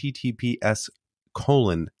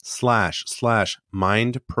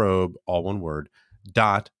 https://mindprobe, all one word,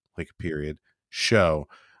 show.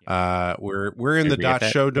 We're in the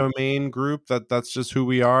 .show domain group. That's just who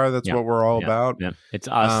we are. That's what we're all about. Yeah. It's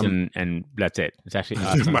us and that's it. It's actually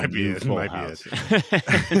us. It might be it.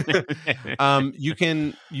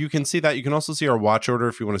 You can see that. You can also see our watch order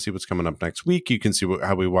if you want to see what's coming up next week. You can see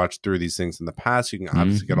how we watched through these things in the past. You can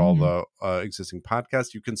obviously get all the existing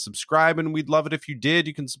podcasts. You can subscribe, and we'd love it if you did.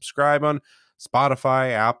 You can subscribe on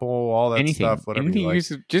Spotify, Apple, all that stuff. Whatever you like.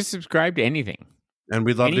 Just subscribe to anything. And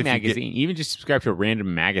we'd love any it if magazine, even just subscribe to a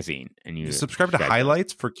random magazine, and you subscribe to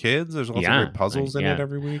highlights for kids. There's lots of great puzzles in it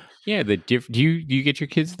every week. Yeah, do you get your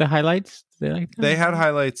kids the highlights? They had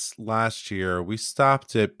highlights last year. We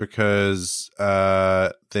stopped it because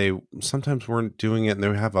they sometimes weren't doing it, and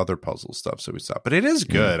they have other puzzle stuff, so we stopped. But it is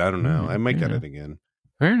good. I don't know. I might get it again.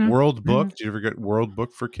 Fair enough. World Book. Did you ever get World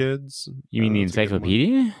Book for kids? You mean the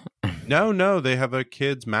encyclopedia? No, they have a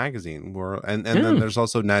kids magazine. And then there's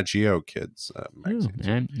also Nat Geo kids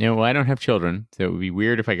magazine. No, I don't have children, so it would be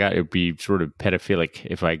weird if I got. It would be sort of pedophilic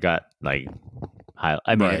if I got like.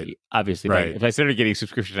 Obviously, if I started getting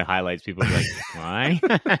subscription to highlights, people would be like, "Why?"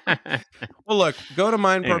 Well, look, go to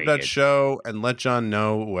mindprobe.show and let John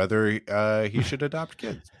know whether he should adopt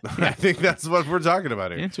kids. I think that's what we're talking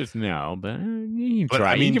about here. The answer is no, but you can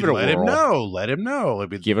try. I mean, give it a whirl. Let him know.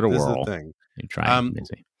 Give it a whirl. Thing. And try.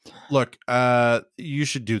 Look, you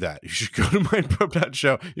should do that. You should go to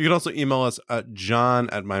mindprobe.show. You can also email us at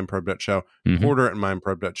john@mindprobe.show,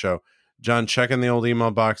 porter@mindprobe.show. John, check in the old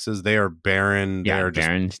email boxes. They are barren. Yeah, they are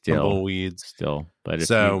barren just still. Weeds. Still. But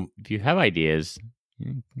if you have ideas,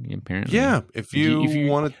 apparently. Yeah. If you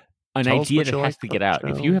want to. An idea that has to get out.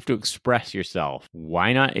 If you have to express yourself,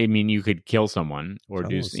 why not? I mean, you could kill someone or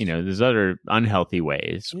there's other unhealthy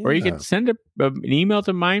ways. Or you could send an email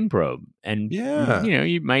to Mindprobe and,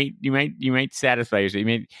 you might satisfy yourself. You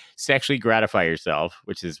may sexually gratify yourself,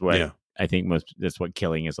 which is what I think that's what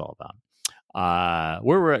killing is all about.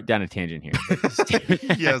 We're down a tangent here.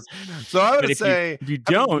 Yes. So I would say if you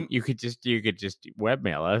don't, you could just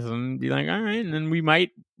webmail us and be like, all right, and then we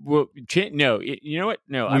might. Well, no, you know what?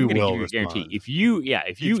 No, I'm going to give you a guarantee. If you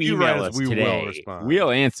email us today, we'll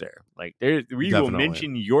answer. Like we will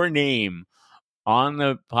mention your name on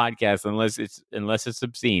the podcast unless it's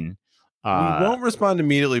obscene. We won't respond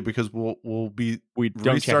immediately because we'll be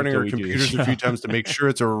restarting our computers a few times to make sure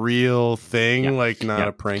it's a real thing, not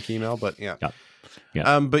a prank email. But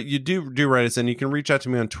but you do write us in. You can reach out to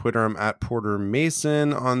me on Twitter. I'm at Porter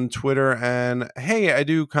Mason on Twitter. And hey, I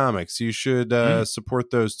do comics. You should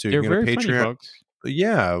support those too. They're very funny, folks.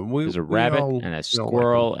 Yeah, there's a rabbit and a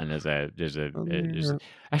squirrel, and there's a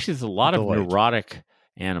lot of neurotic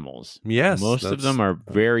animals. Yes, most of them are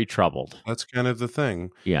very troubled. That's kind of the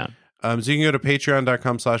thing. Yeah. So you can go to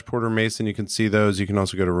patreon.com/Porter Mason. You can see those. You can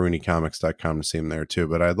also go to RooneyComics.com to see them there too.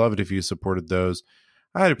 But I'd love it if you supported those.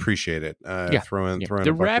 I'd appreciate it. Throwing the a buck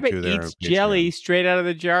or rabbit two there eats on Patreon. jelly straight out of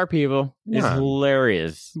the jar, people. It's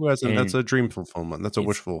hilarious. Who hasn't? And That's a dream fulfillment. That's a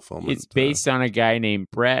wish fulfillment. It's based on a guy named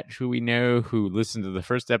Brett, who we know, who listened to the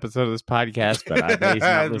first episode of this podcast, but I bet he's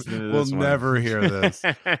not listening to this We'll one. never hear this.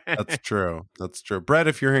 That's true. Brett,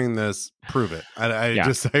 if you're hearing this, prove it. I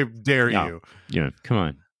dare you. Yeah, come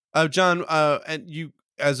on. John, and you,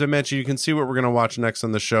 as I mentioned, you can see what we're going to watch next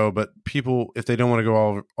on the show, but people, if they don't want to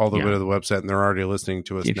go all the way to the website and they're already listening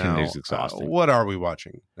to us now, what are we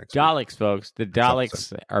watching next week? Daleks, folks. The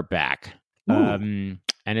Daleks are back. And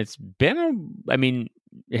it's been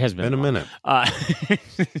it has been a minute. A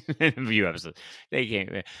few episodes. They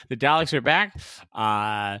came. The Daleks are back.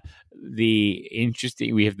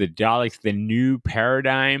 We have the Daleks, the new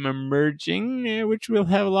paradigm emerging, which we'll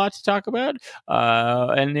have a lot to talk about.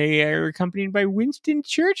 And they are accompanied by Winston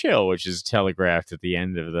Churchill, which is telegraphed at the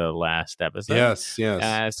end of the last episode.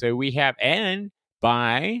 Yes. So we have, and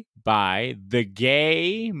by the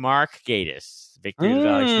gay Mark Gatiss, Victory of the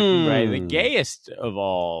Daleks, written by the gayest of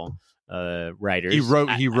all writers.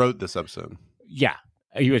 He wrote this episode. Yeah.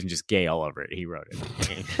 He wasn't just gay all over it. He wrote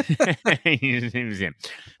it. He was him.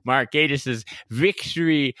 Mark Gatiss's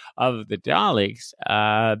Victory of the Daleks.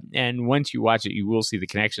 And once you watch it, you will see the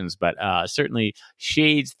connections, but certainly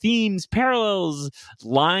shades, themes, parallels,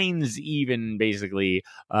 lines, even basically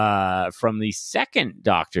from the second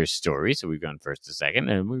Doctor's story. So we've gone first to second.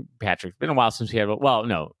 And Patrick, it's been a while since we had,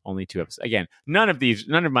 only 2 episodes. Again, none of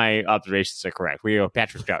my observations are correct. We have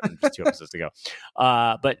Patrick Troughton, just 2 episodes to go.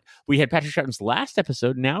 But we had Patrick Troughton's last episode.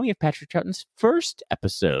 Now we have Patrick Troughton's first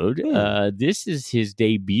episode. This is his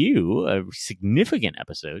debut, a significant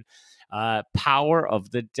episode. Power of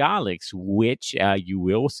the Daleks, which you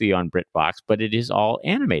will see on BritBox, but it is all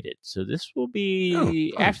animated. So this will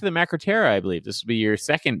be after the Macroterra, I believe. This will be your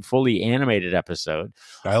second fully animated episode.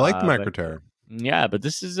 I like the Macroterra. Yeah, but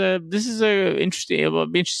this is a interesting. It'll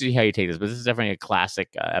be interesting how you take this, but this is definitely a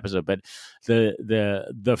classic episode. But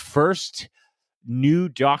the first new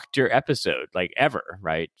Doctor episode like ever,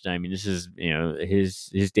 right? I mean, this is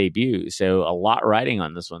his debut, so a lot riding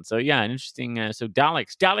on this one. So yeah, an interesting. So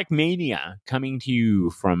Dalek Mania coming to you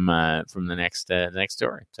from the next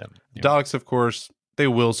story. So Daleks, of course, they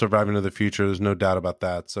will survive into the future. There's no doubt about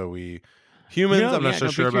that. So humans, I'm not so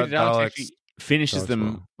sure about Daleks. Finishes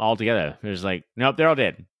them all together. There's nope, they're all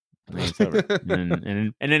dead. It's over.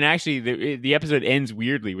 and then actually the episode ends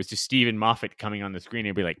weirdly with just Stephen Moffat coming on the screen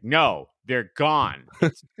and be like, no, they're gone.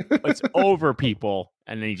 It's over, people.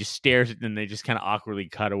 And then he just stares at them and they just kind of awkwardly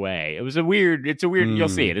cut away. It's a weird, you'll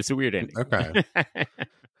see it. It's a weird ending. Okay.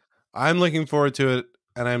 I'm looking forward to it,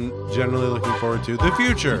 and I'm generally looking forward to the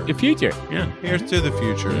future. The future, yeah. Here's to the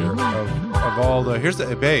future of all the. Here's to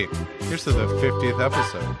the 50th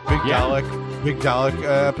episode. Big Dalek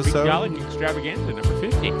episode. Big Dalek extravaganza number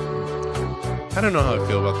 50. I don't know how I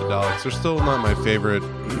feel about the Daleks. They're still not my favorite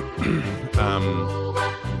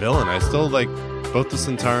villain. I still like both the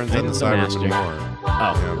Centaurans and the Cybers more.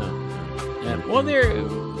 Yeah. Well,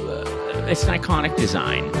 it's an iconic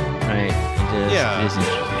design, right? It is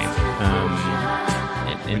interesting.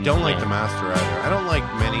 I don't like the Master either. I don't like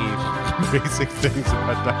many basic things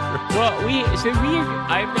about Doctor.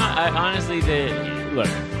 I've honestly, look,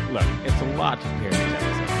 it's a lot to compare these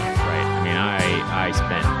episodes, right? I mean, I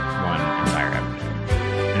spent one entire episode,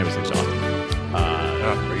 and it was exhausting.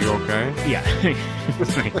 Are you okay? Yeah. It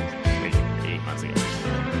was like 8 months ago.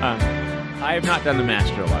 I have not done the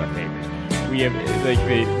Master a lot of favors. We have,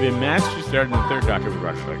 the Master started in the third Doctor with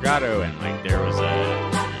Rush Legato, and there was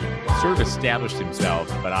sort of established himself,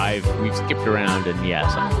 but we've skipped around, and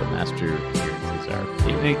some of the Master appearances are,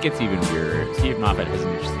 it gets even weirder. Steve Moffat has an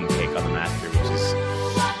interesting take on the Master, which is,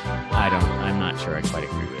 I'm not sure I quite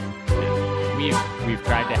agree with. And we've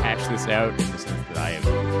tried to hash this out in the sense that I have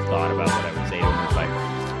thought about what I would say to him, but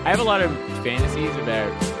I have a lot of fantasies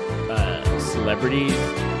about celebrities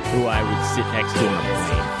who I would sit next to on a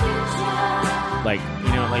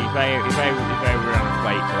plane. If I were on a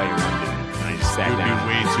flight to London and I just sat down, you'd be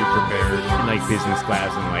way too prepared in business class,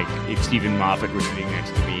 and if Stephen Moffat were sitting next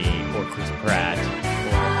to me, or Chris Pratt,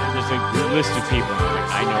 there's a list of people, and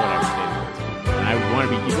I know what I would say to those people.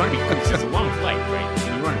 And you'd want to be cool. It's a long flight, right?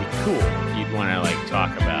 And you want to be cool. You'd want to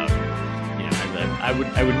talk about. I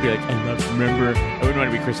wouldn't be like, remember, I wouldn't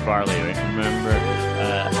want to be Chris Farley. Right? Remember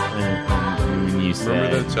when you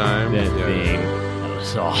said that time? That thing. That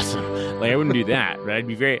was awesome. Like I wouldn't do that, but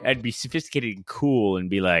I'd be sophisticated and cool and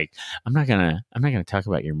be like, I'm not gonna talk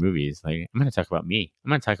about your movies. Like I'm gonna talk about me. I'm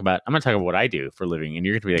gonna talk about what I do for a living. And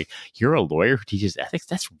you're gonna be like, you're a lawyer who teaches ethics?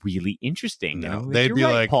 That's really interesting. No, like, they'd be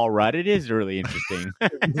right, like, Paul Rudd, it is really interesting.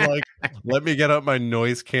 like, let me get out my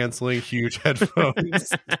noise canceling huge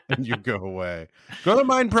headphones and you go away. Go to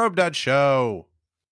mindprobe.show.